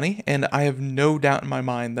capital money, and I have no doubt in my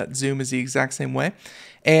mind that Zoom is the exact same way.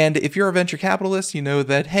 And if you're a venture capitalist, you know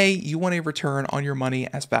that, hey, you want a return on your money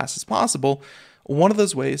as fast as possible. One of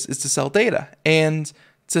those ways is to sell data. And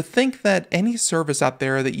to think that any service out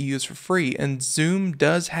there that you use for free, and Zoom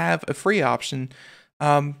does have a free option,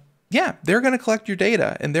 yeah, they're going to collect your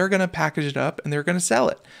data and they're going to package it up and they're going to sell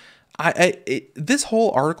it. This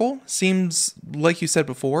whole article seems, like you said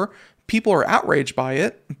before, people are outraged by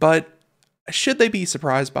it, but should they be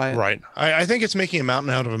surprised by it? Right. I think it's making a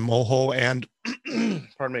mountain out of a molehill, and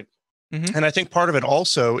pardon me. Mm-hmm. And I think part of it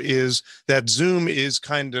also is that Zoom is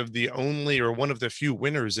kind of the only or one of the few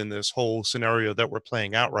winners in this whole scenario that we're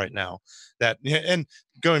playing out right now. And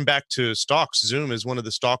going back to stocks, Zoom is one of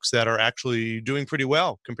the stocks that are actually doing pretty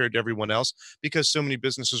well compared to everyone else because so many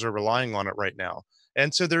businesses are relying on it right now.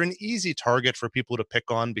 And so they're an easy target for people to pick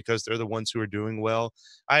on because they're the ones who are doing well.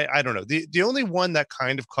 I don't know. The only one that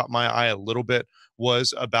kind of caught my eye a little bit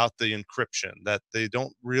was about the encryption, that they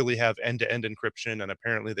don't really have end-to-end encryption. And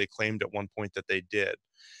apparently they claimed at one point that they did.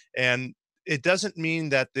 And it doesn't mean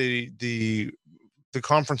that the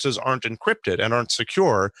conferences aren't encrypted and aren't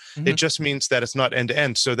secure. Mm-hmm. It just means that it's not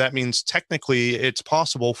end-to-end. So that means technically it's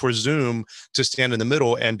possible for Zoom to stand in the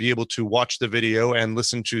middle and be able to watch the video and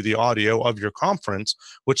listen to the audio of your conference,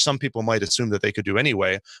 which some people might assume that they could do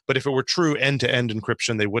anyway. But if it were true end-to-end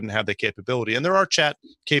encryption, they wouldn't have the capability. And there are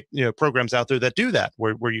programs out there that do that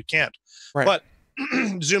where you can't. Right. But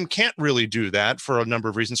Zoom can't really do that for a number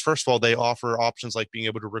of reasons. First of all, they offer options like being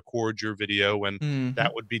able to record your video, and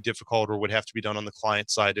that would be difficult or would have to be done on the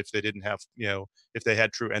client side if they didn't have, if they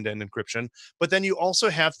had true end-to-end encryption. But then you also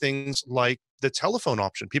have things like the telephone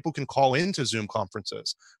option. People can call into Zoom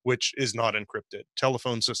conferences, which is not encrypted.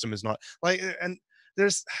 Telephone system is not and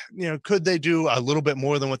there's, could they do a little bit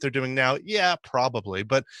more than what they're doing now? Yeah, probably.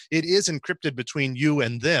 But it is encrypted between you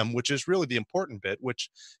and them, which is really the important bit, which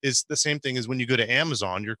is the same thing as when you go to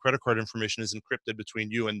Amazon, your credit card information is encrypted between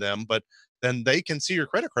you and them, but then they can see your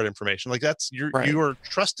credit card information. Like you are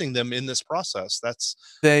trusting them in this process. That's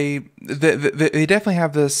they definitely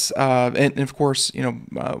have this. And of course,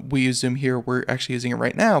 we use Zoom here. We're actually using it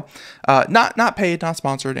right now. Not paid, not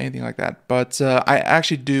sponsored, anything like that. But I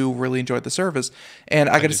actually do really enjoy the service. And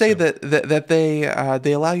I got to say that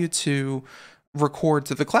they allow you to record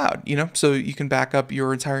to the cloud, so you can back up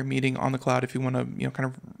your entire meeting on the cloud if you want to, kind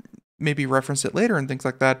of maybe reference it later and things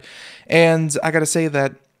like that. And I got to say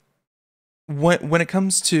that when it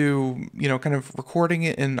comes to, kind of recording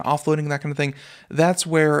it and offloading that kind of thing, that's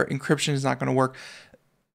where encryption is not going to work.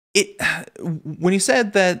 When you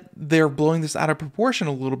said that they're blowing this out of proportion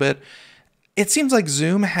a little bit, it seems like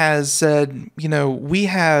Zoom has said, we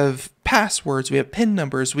have passwords, we have PIN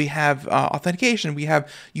numbers, we have authentication, we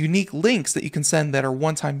have unique links that you can send that are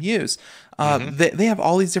one-time use. They have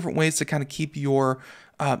all these different ways to kind of keep your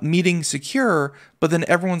meeting secure, but then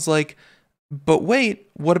everyone's like, but wait,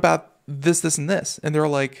 what about this, and this? And they're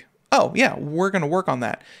like, oh yeah, we're going to work on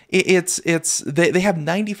that. They have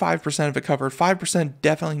 95% of it covered. 5%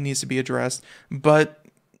 definitely needs to be addressed, but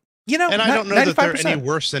and I don't know 95%. That they're any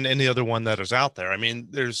worse than any other one that is out there. I mean,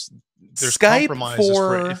 there's Skype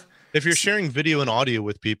compromises if you're sharing video and audio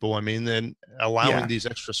with people. I mean, then allowing these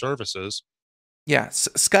extra services. Yeah,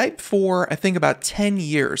 Skype for I think about 10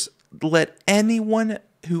 years let anyone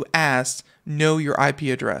who asked know your IP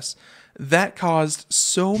address. That caused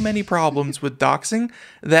so many problems with doxing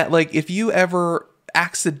that, like, if you ever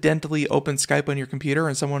accidentally opened Skype on your computer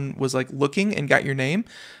and someone was like looking and got your name,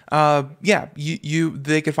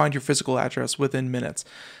 they could find your physical address within minutes.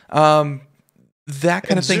 that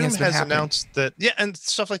kind And of thing Zoom has been has happening. announced that, yeah, and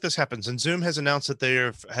stuff like this happens. And Zoom has announced that they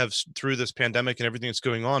have through this pandemic and everything that's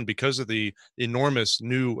going on, because of the enormous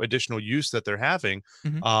new additional use that they're having,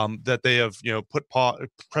 Mhm. that they have,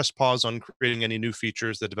 pressed pause on creating any new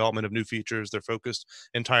features, the development of new features. They're focused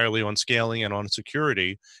entirely on scaling and on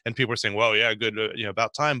security. And people are saying, "Well, yeah, good,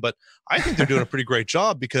 about time." But I think they're doing a pretty great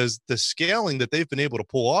job, because the scaling that they've been able to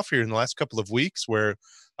pull off here in the last couple of weeks, where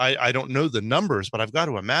I don't know the numbers, but I've got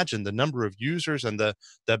to imagine the number of users and the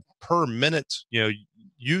per minute,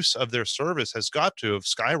 use of their service has got to have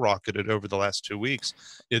skyrocketed over the last 2 weeks.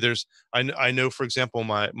 There's, I know, for example,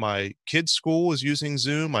 my kid's school is using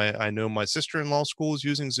Zoom. I know my sister-in-law school is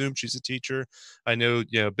using Zoom. She's a teacher. I know,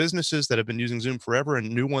 businesses that have been using Zoom forever,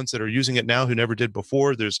 and new ones that are using it now who never did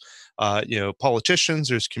before. There's, politicians,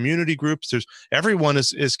 there's community groups, there's everyone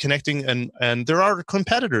is connecting, and there are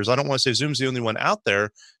competitors. I don't want to say Zoom's the only one out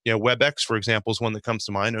there. WebEx, for example, is one that comes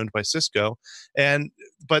to mind, owned by Cisco. And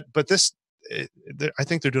but this, I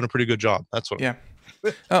think they're doing a pretty good job. That's what. Yeah.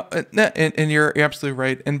 Oh, and you're absolutely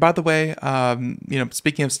right. And by the way,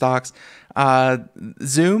 speaking of stocks,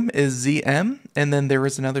 Zoom is ZM, and then there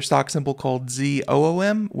is another stock symbol called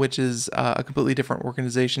ZOOM, which is a completely different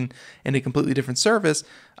organization and a completely different service.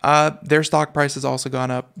 Their stock price has also gone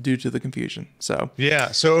up due to the confusion. So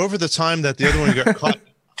Yeah. So over the time that the other one got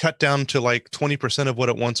cut down to like 20% of what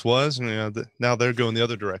it once was, and now they're going the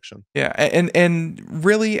other direction. yeah, and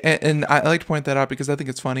really, and I like to point that out because I think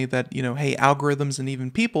it's funny that hey, algorithms and even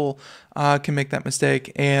people can make that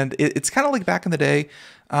mistake, and it's kind of like back in the day,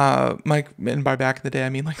 Mike, and by back in the day I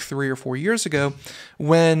mean like 3 or 4 years ago,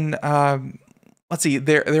 when let's see,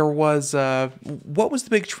 there was what was the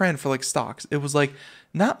big trend for like stocks? It was like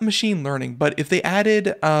not machine learning, but if they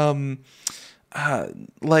added not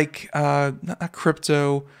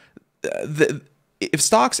crypto, if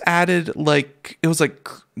stocks added like it was like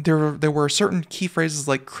there were certain key phrases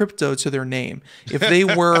like crypto to their name. If they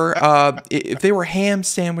were ham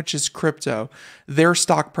sandwiches crypto, their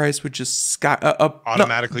stock price would just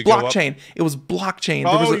automatically go up. Blockchain. It was blockchain.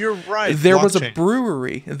 Oh, you're right. There was a Blockchain.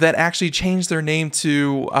 brewery that actually changed their name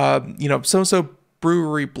to so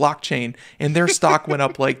brewery blockchain, and their stock went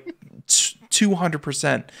up like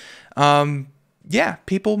 200%. Yeah,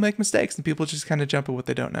 people make mistakes, and people just kind of jump at what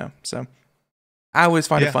they don't know. So I always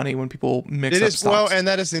find it funny when people mix up stocks. Well, and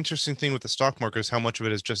that is the interesting thing with the stock market, is how much of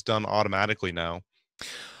it is just done automatically now.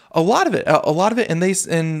 A lot of it, that's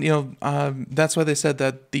why they said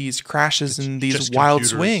that these crashes and these wild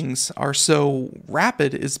swings are so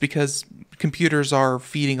rapid, is because computers are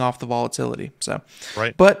feeding off the volatility. So,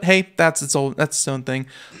 right. But hey, that's its own thing.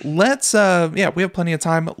 Let's, we have plenty of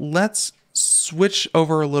time. Let's switch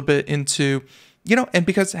over a little bit into, and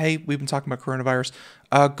because hey, we've been talking about coronavirus,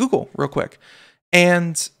 Google real quick,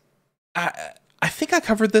 and I think I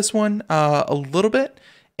covered this one a little bit.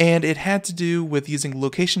 And it had to do with using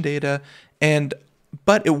location data,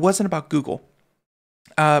 but it wasn't about Google.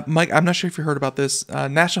 Mike, I'm not sure if you heard about this.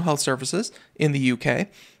 National Health Services in the UK,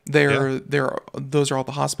 those are all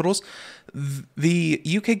the hospitals. The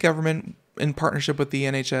UK government, in partnership with the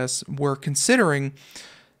NHS, were considering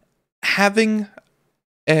having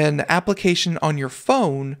an application on your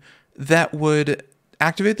phone that would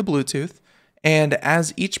activate the Bluetooth, and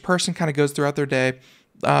as each person kind of goes throughout their day,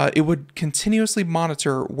 it would continuously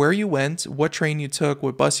monitor where you went, what train you took,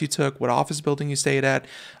 what bus you took, what office building you stayed at.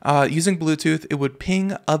 Using Bluetooth, it would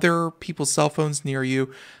ping other people's cell phones near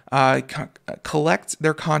you, collect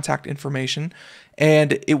their contact information,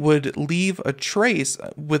 and it would leave a trace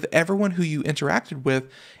with everyone who you interacted with.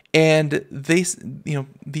 And they,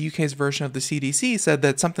 the UK's version of the CDC said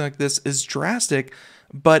that something like this is drastic,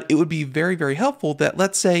 but it would be very, very helpful that,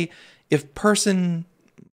 let's say, let's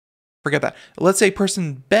say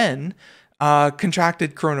person Ben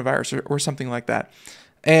contracted coronavirus or something like that.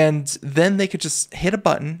 And then they could just hit a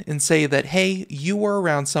button and say that, hey, you were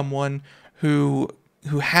around someone who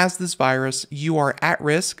has this virus, you are at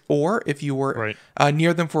risk, or if you were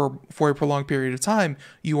near them for a prolonged period of time,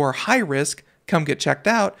 you are high risk, come get checked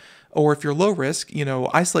out. Or if you're low risk,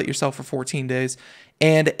 isolate yourself for 14 days,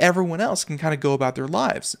 and everyone else can kind of go about their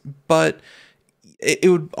lives. But it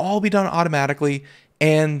would all be done automatically.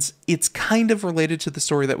 And it's kind of related to the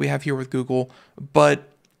story that we have here with Google. But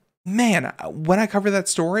man, when I covered that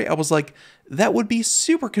story, I was like, that would be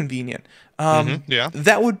super convenient.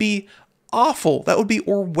 That would be awful. That would be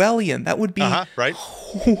Orwellian. That would be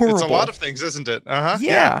horrible. It's a lot of things, isn't it?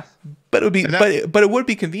 Yeah. But it would be, but it would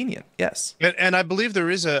be convenient. Yes. And I believe there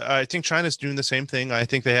is I think China's doing the same thing. I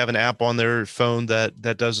think they have an app on their phone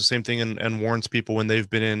that does the same thing and warns people when they've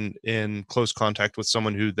been in close contact with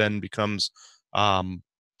someone who then becomes,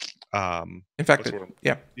 Infected.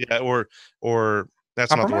 Yeah. Yeah. Or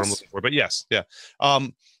that's not the word I'm looking for, but yes. Yeah.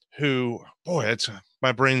 Who, boy, it's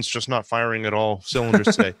my brain's just not firing at all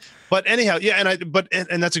cylinders today. But anyhow, yeah,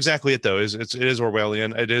 and that's exactly it though. It is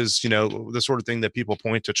Orwellian. It is, you know, the sort of thing that people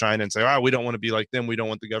point to China and say, we don't want to be like them. We don't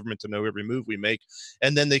want the government to know every move we make.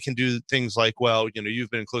 And then they can do things like, well, you know, you've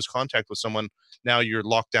been in close contact with someone. Now you're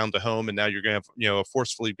locked down to home, and now you're going to have, you know,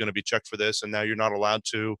 forcefully going to be checked for this, and now you're not allowed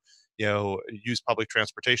to, you know, use public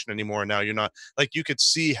transportation anymore. And now you're not, like, you could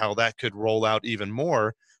see how that could roll out even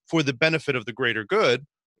more for the benefit of the greater good,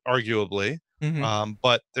 arguably.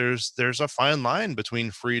 But there's a fine line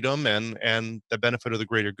between freedom and the benefit of the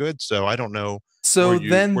greater good. So I don't know. So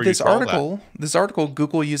then this article,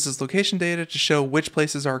 Google uses location data to show which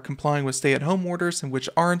places are complying with stay-at-home orders and which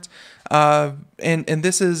aren't. And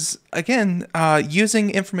this is, again,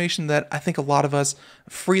 using information that I think a lot of us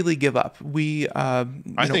freely give up.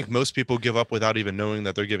 I think most people give up without even knowing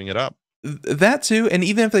that they're giving it up. That too, and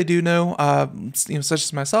even if they do know, you know, such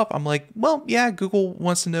as myself, I'm like, well, yeah, Google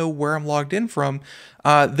wants to know where I'm logged in from.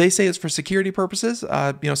 They say it's for security purposes,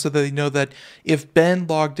 you know, so they know that if Ben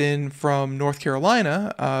logged in from North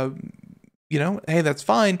Carolina, you know, hey, that's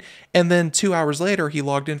fine. And then 2 hours later, he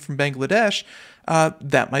logged in from Bangladesh.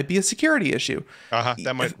 That might be a security issue.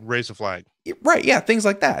 That might raise a flag. Right? Yeah, things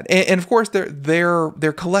like that. And of course,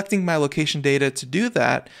 they're collecting my location data to do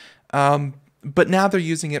that. But now they're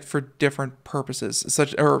using it for different purposes,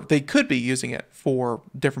 or they could be using it for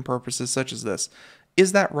different purposes, such as this.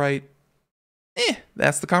 Is that right?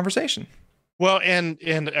 That's the conversation. Well, and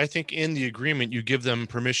I think in the agreement, you give them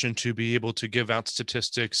permission to be able to give out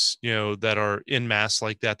statistics, you know, that are in mass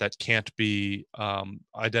like that can't be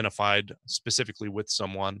identified specifically with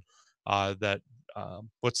someone.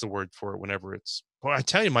 What's the word for it? Whenever it's, well, I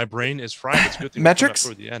tell you, my brain is fried. It's a good thing metrics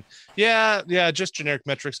toward the end. Yeah, just generic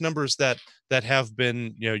metrics, numbers that have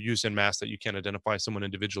been, you know, used in mass that you can't identify someone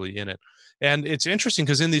individually in it. And it's interesting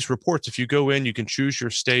because in these reports, if you go in, you can choose your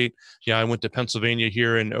state. Yeah, I went to Pennsylvania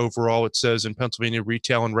here, and overall it says in Pennsylvania,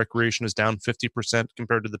 retail and recreation is down 50%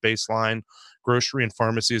 compared to the baseline. Grocery and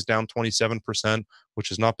pharmacy is down 27%, which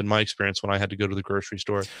has not been my experience when I had to go to the grocery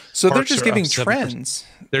store. So they're just giving trends.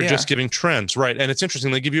 They're just giving trends, right? And it's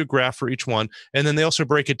interesting. They give you a graph for each one, and then they also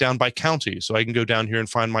break it down by county. So I can go down here and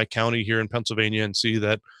find my county here in Pennsylvania and see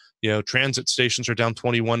that, you know, transit stations are down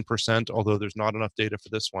 21%, although there's not enough data for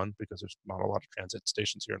this one because there's not a lot of transit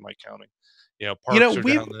stations here in my county. You know, parks are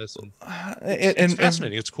down this. And it's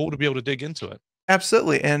fascinating. It's cool to be able to dig into it.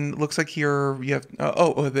 Absolutely. And looks like here you have,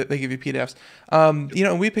 they give you PDFs. You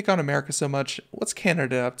know, we pick on America so much. What's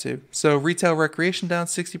Canada up to? So retail recreation down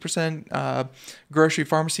 60%, grocery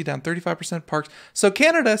pharmacy down 35%, parks. So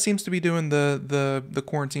Canada seems to be doing the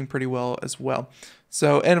quarantine pretty well as well.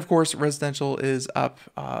 So, and of course, residential is up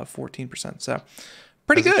 14%. So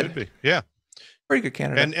pretty good. Should be. Yeah. Pretty good,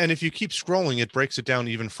 Canada. And if you keep scrolling, it breaks it down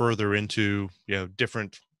even further into, you know,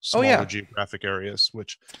 different smaller geographic areas,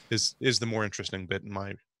 which is the more interesting bit in my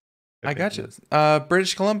opinion. I got you.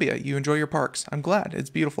 British Columbia, you enjoy your parks. I'm glad. It's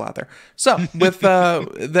beautiful out there. So with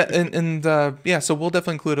that, yeah, so we'll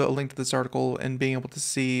definitely include a link to this article and being able to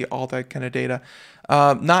see all that kind of data.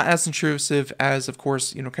 Not as intrusive as, of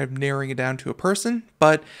course, you know, kind of narrowing it down to a person,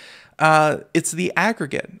 but it's the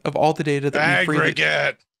aggregate of all the data that we freely.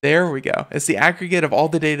 There we go. It's the aggregate of all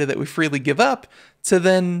the data that we freely give up to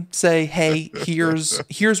then say, hey, here's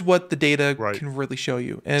what the data can really show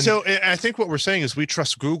you. And so I think what we're saying is we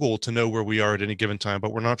trust Google to know where we are at any given time,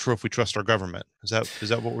 but we're not sure if we trust our government. Is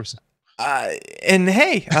that what we're saying? And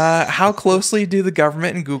hey, how closely do the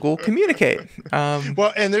government and Google communicate?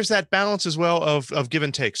 Well, and there's that balance as well of give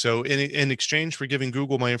and take. So in exchange for giving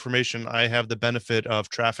Google my information, I have the benefit of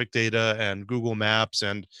traffic data and Google Maps,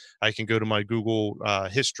 and I can go to my Google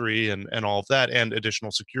history and all of that, and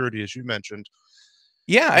additional security, as you mentioned.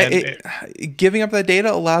 Yeah, giving up that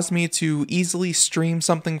data allows me to easily stream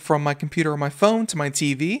something from my computer or my phone to my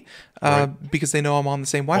TV because they know I'm on the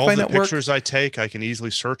same Wi-Fi network. All the pictures I take, I can easily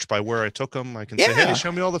search by where I took them. I can say, hey,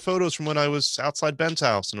 show me all the photos from when I was outside Ben's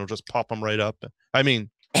house, and it'll just pop them right up. I mean...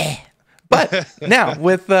 But now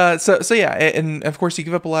with so yeah, and of course you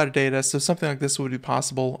give up a lot of data, so something like this would be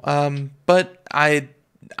possible. But I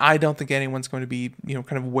don't think anyone's going to be, you know,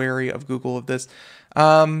 kind of wary of Google of this.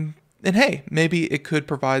 And hey, maybe it could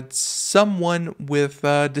provide someone with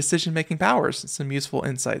decision-making powers, some useful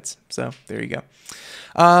insights. So there you go.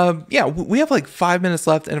 Yeah, we have like 5 minutes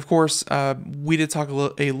left. And of course, we did talk a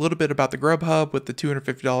little bit about the Grubhub with the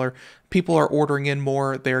 $250. People are ordering in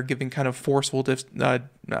more. They're giving kind of forceful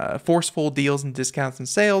deals and discounts and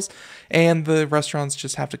sales. And the restaurants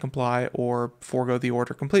just have to comply or forego the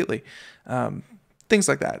order completely. things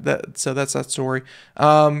like that. So that's that story.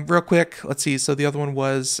 Real quick, let's see. So the other one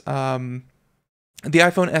was the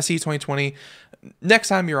iPhone SE 2020. Next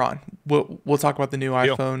time you're on, we'll talk about the new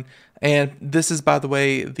iPhone. And this is, by the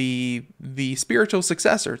way, the spiritual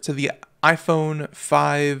successor to the iPhone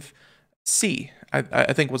 5C.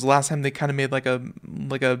 I think was the last time they kind of made like a I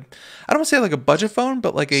don't want to say like a budget phone,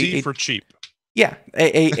 but like C for cheap. Yeah,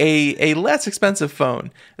 a less expensive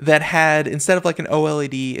phone that had, instead of like an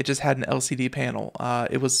OLED, it just had an LCD panel.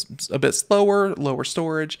 It was a bit slower, lower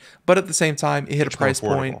storage, but at the same time, it hit a price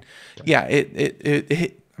point. Yeah, it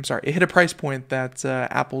hit. I'm sorry, it hit a price point that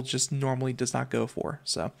Apple just normally does not go for.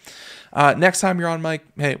 So next time you're on, Mike,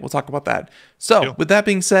 hey, we'll talk about that. So with that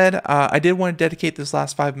being said, I did want to dedicate this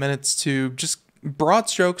last 5 minutes to just broad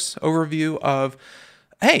strokes overview of,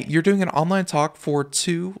 hey, you're doing an online talk for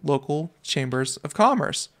 2 local chambers of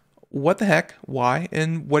commerce. What the heck? Why?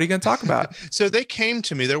 And what are you going to talk about? So they came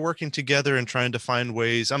to me. They're working together and trying to find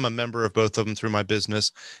ways. I'm a member of both of them through my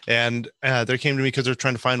business. And they came to me because they're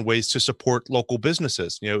trying to find ways to support local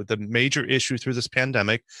businesses. The major issue through this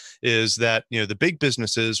pandemic is that, the big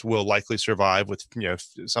businesses will likely survive with,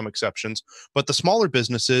 some exceptions. But the smaller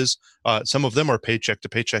businesses, some of them are paycheck to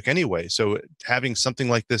paycheck anyway. So having something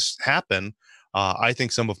like this happen, I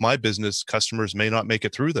think some of my business customers may not make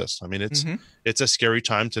it through this. I mean, it's a scary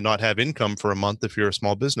time to not have income for a month if you're a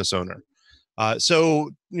small business owner.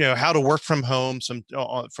 So, how to work from home, some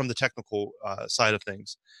from the technical side of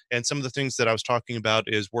things. And some of the things that I was talking about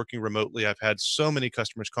is working remotely. I've had so many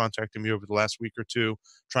customers contacting me over the last week or two,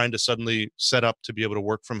 trying to suddenly set up to be able to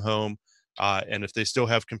work from home. And if they still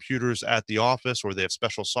have computers at the office or they have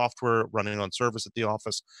special software running on service at the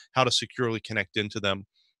office, how to securely connect into them.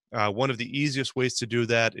 One of the easiest ways to do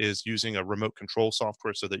that is using a remote control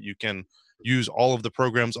software so that you can use all of the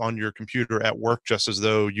programs on your computer at work just as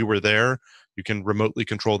though you were there. You can remotely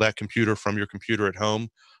control that computer from your computer at home.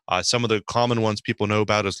 Some of the common ones people know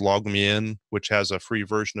about is Log Me In, which has a free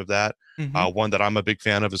version of that. One that I'm a big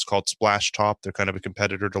fan of is called Splashtop. They're kind of a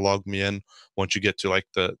competitor to Log Me In. Once you get to like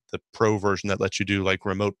the pro version that lets you do like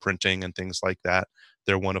remote printing and things like that,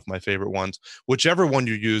 they're one of my favorite ones. Whichever one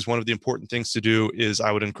you use, one of the important things to do is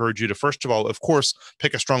I would encourage you to, first of all, of course,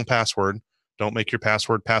 pick a strong password. Don't make your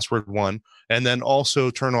password password 1. And then also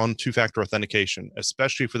turn on 2-factor authentication,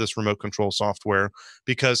 especially for this remote control software,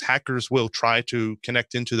 because hackers will try to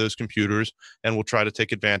connect into those computers and will try to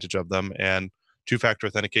take advantage of them. And 2-factor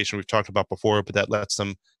authentication we've talked about before, but that lets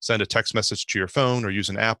them send a text message to your phone or use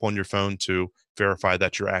an app on your phone to verify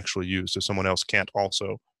that you're actually you, so someone else can't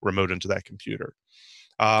also remote into that computer.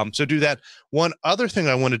 So do that. One other thing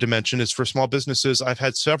I wanted to mention is for small businesses, I've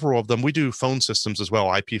had several of them. We do phone systems as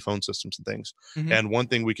well, IP phone systems and things. And one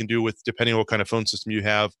thing we can do with, depending on what kind of phone system you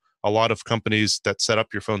have, a lot of companies that set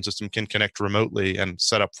up your phone system can connect remotely and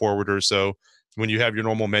set up forwarders. So when you have your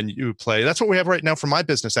normal menu play, that's what we have right now for my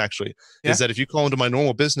business actually, is that if you call into my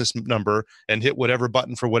normal business number and hit whatever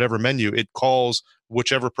button for whatever menu, it calls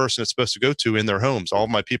whichever person it's supposed to go to in their homes. All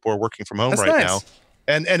of my people are working from home now.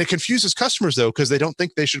 And it confuses customers though, because they don't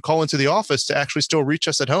think they should call into the office to actually still reach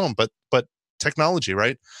us at home. But technology,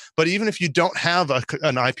 right? But even if you don't have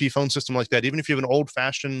an IP phone system like that, even if you have an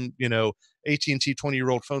old-fashioned, AT&T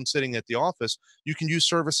 20-year-old phone sitting at the office, you can use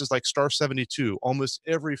services like Star 72. Almost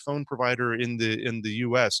every phone provider in the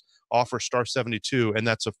US offers Star 72, and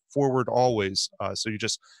that's a forward always. So you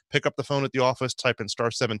just pick up the phone at the office, type in Star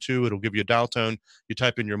 72, it'll give you a dial tone. You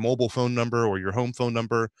type in your mobile phone number or your home phone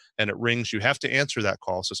number, and it rings. You have to answer that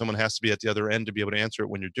call, so someone has to be at the other end to be able to answer it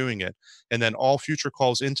when you're doing it. And then all future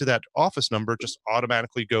calls into that office number just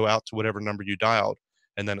automatically go out to whatever number you dialed.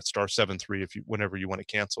 And then it's Star 73 whenever you want to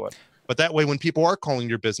cancel it. But that way, when people are calling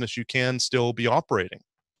your business, you can still be operating.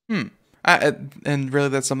 And really,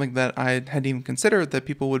 that's something that I hadn't even considered, that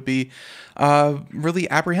people would be really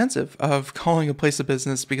apprehensive of calling a place of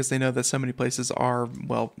business because they know that so many places are,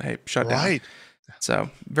 shut down. Right. So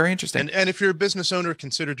very interesting. And if you're a business owner,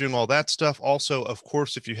 consider doing all that stuff. Also, of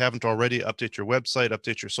course, if you haven't already, update your website,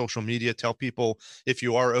 update your social media, tell people if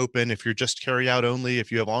you are open, if you're just carry out only,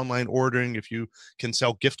 if you have online ordering, if you can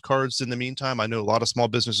sell gift cards in the meantime. I know a lot of small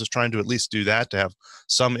businesses trying to at least do that, to have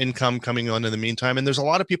some income coming on in the meantime. And there's a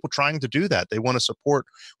lot of people trying to do that. They want to support.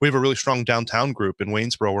 We have a really strong downtown group in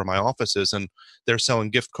Waynesboro where my office is, and they're selling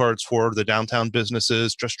gift cards for the downtown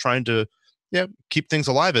businesses, just trying to keep things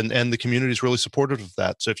alive, and the community is really supportive of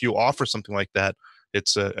that. So if you offer something like that,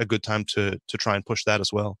 it's a good time to try and push that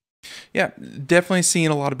as well. Yeah, definitely seeing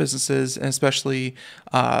a lot of businesses, and especially,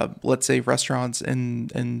 let's say restaurants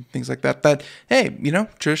and things like that. That, hey,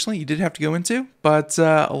 traditionally you did have to go into, but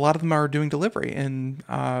a lot of them are doing delivery, and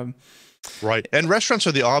Right. And restaurants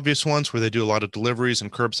are the obvious ones where they do a lot of deliveries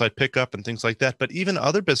and curbside pickup and things like that. But even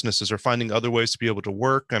other businesses are finding other ways to be able to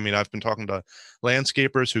work. I mean, I've been talking to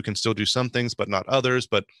landscapers who can still do some things, but not others,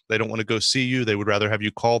 but they don't want to go see you. They would rather have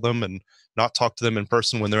you call them and not talk to them in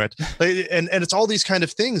person when they're at, and it's all these kind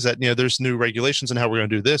of things that, there's new regulations on how we're going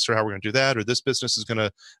to do this or how we're going to do that, or this business is going to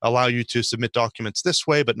allow you to submit documents this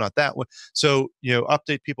way, but not that way. So,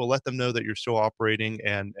 update people, let them know that you're still operating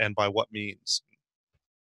and by what means.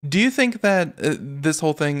 Do you think that this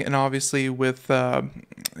whole thing, and obviously with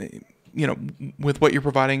with what you're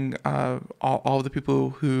providing, all of the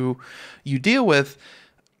people who you deal with,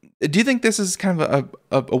 do you think this is kind of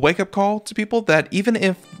a wake-up call to people that even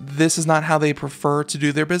if this is not how they prefer to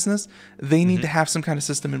do their business, they need to have some kind of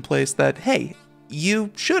system in place that, hey,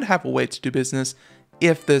 you should have a way to do business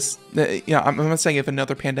if this, I'm not saying if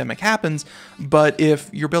another pandemic happens, but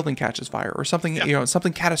if your building catches fire or something,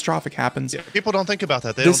 something catastrophic happens. Yeah, people don't think about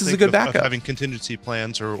that. They this don't is think a good backup. Of having contingency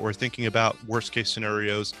plans or thinking about worst case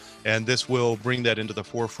scenarios. And this will bring that into the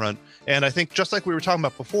forefront. And I think just like we were talking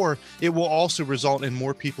about before, it will also result in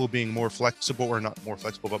more people being more flexible, or not more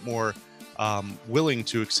flexible, but more willing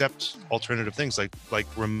to accept alternative things like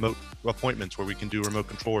remote appointments where we can do remote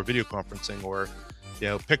control or video conferencing, or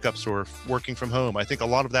pickups or working from home. I think a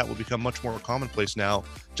lot of that will become much more commonplace now,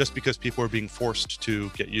 just because people are being forced to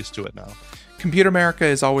get used to it now. Computer America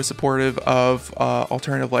is always supportive of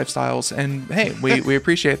alternative lifestyles, and hey, we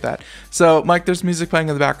appreciate that. So, Mike, there's music playing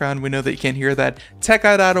in the background. We know that you can't hear that.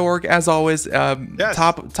 TechEye.org, as always, yes.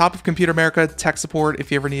 top of Computer America tech support. If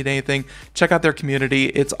you ever need anything, check out their community.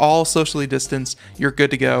 It's all socially distanced. You're good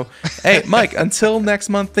to go. Hey, Mike, until next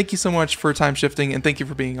month, thank you so much for time shifting, and thank you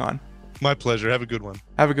for being on. My pleasure. Have a good one.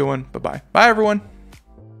 Have a good one. Bye-bye. Bye, everyone.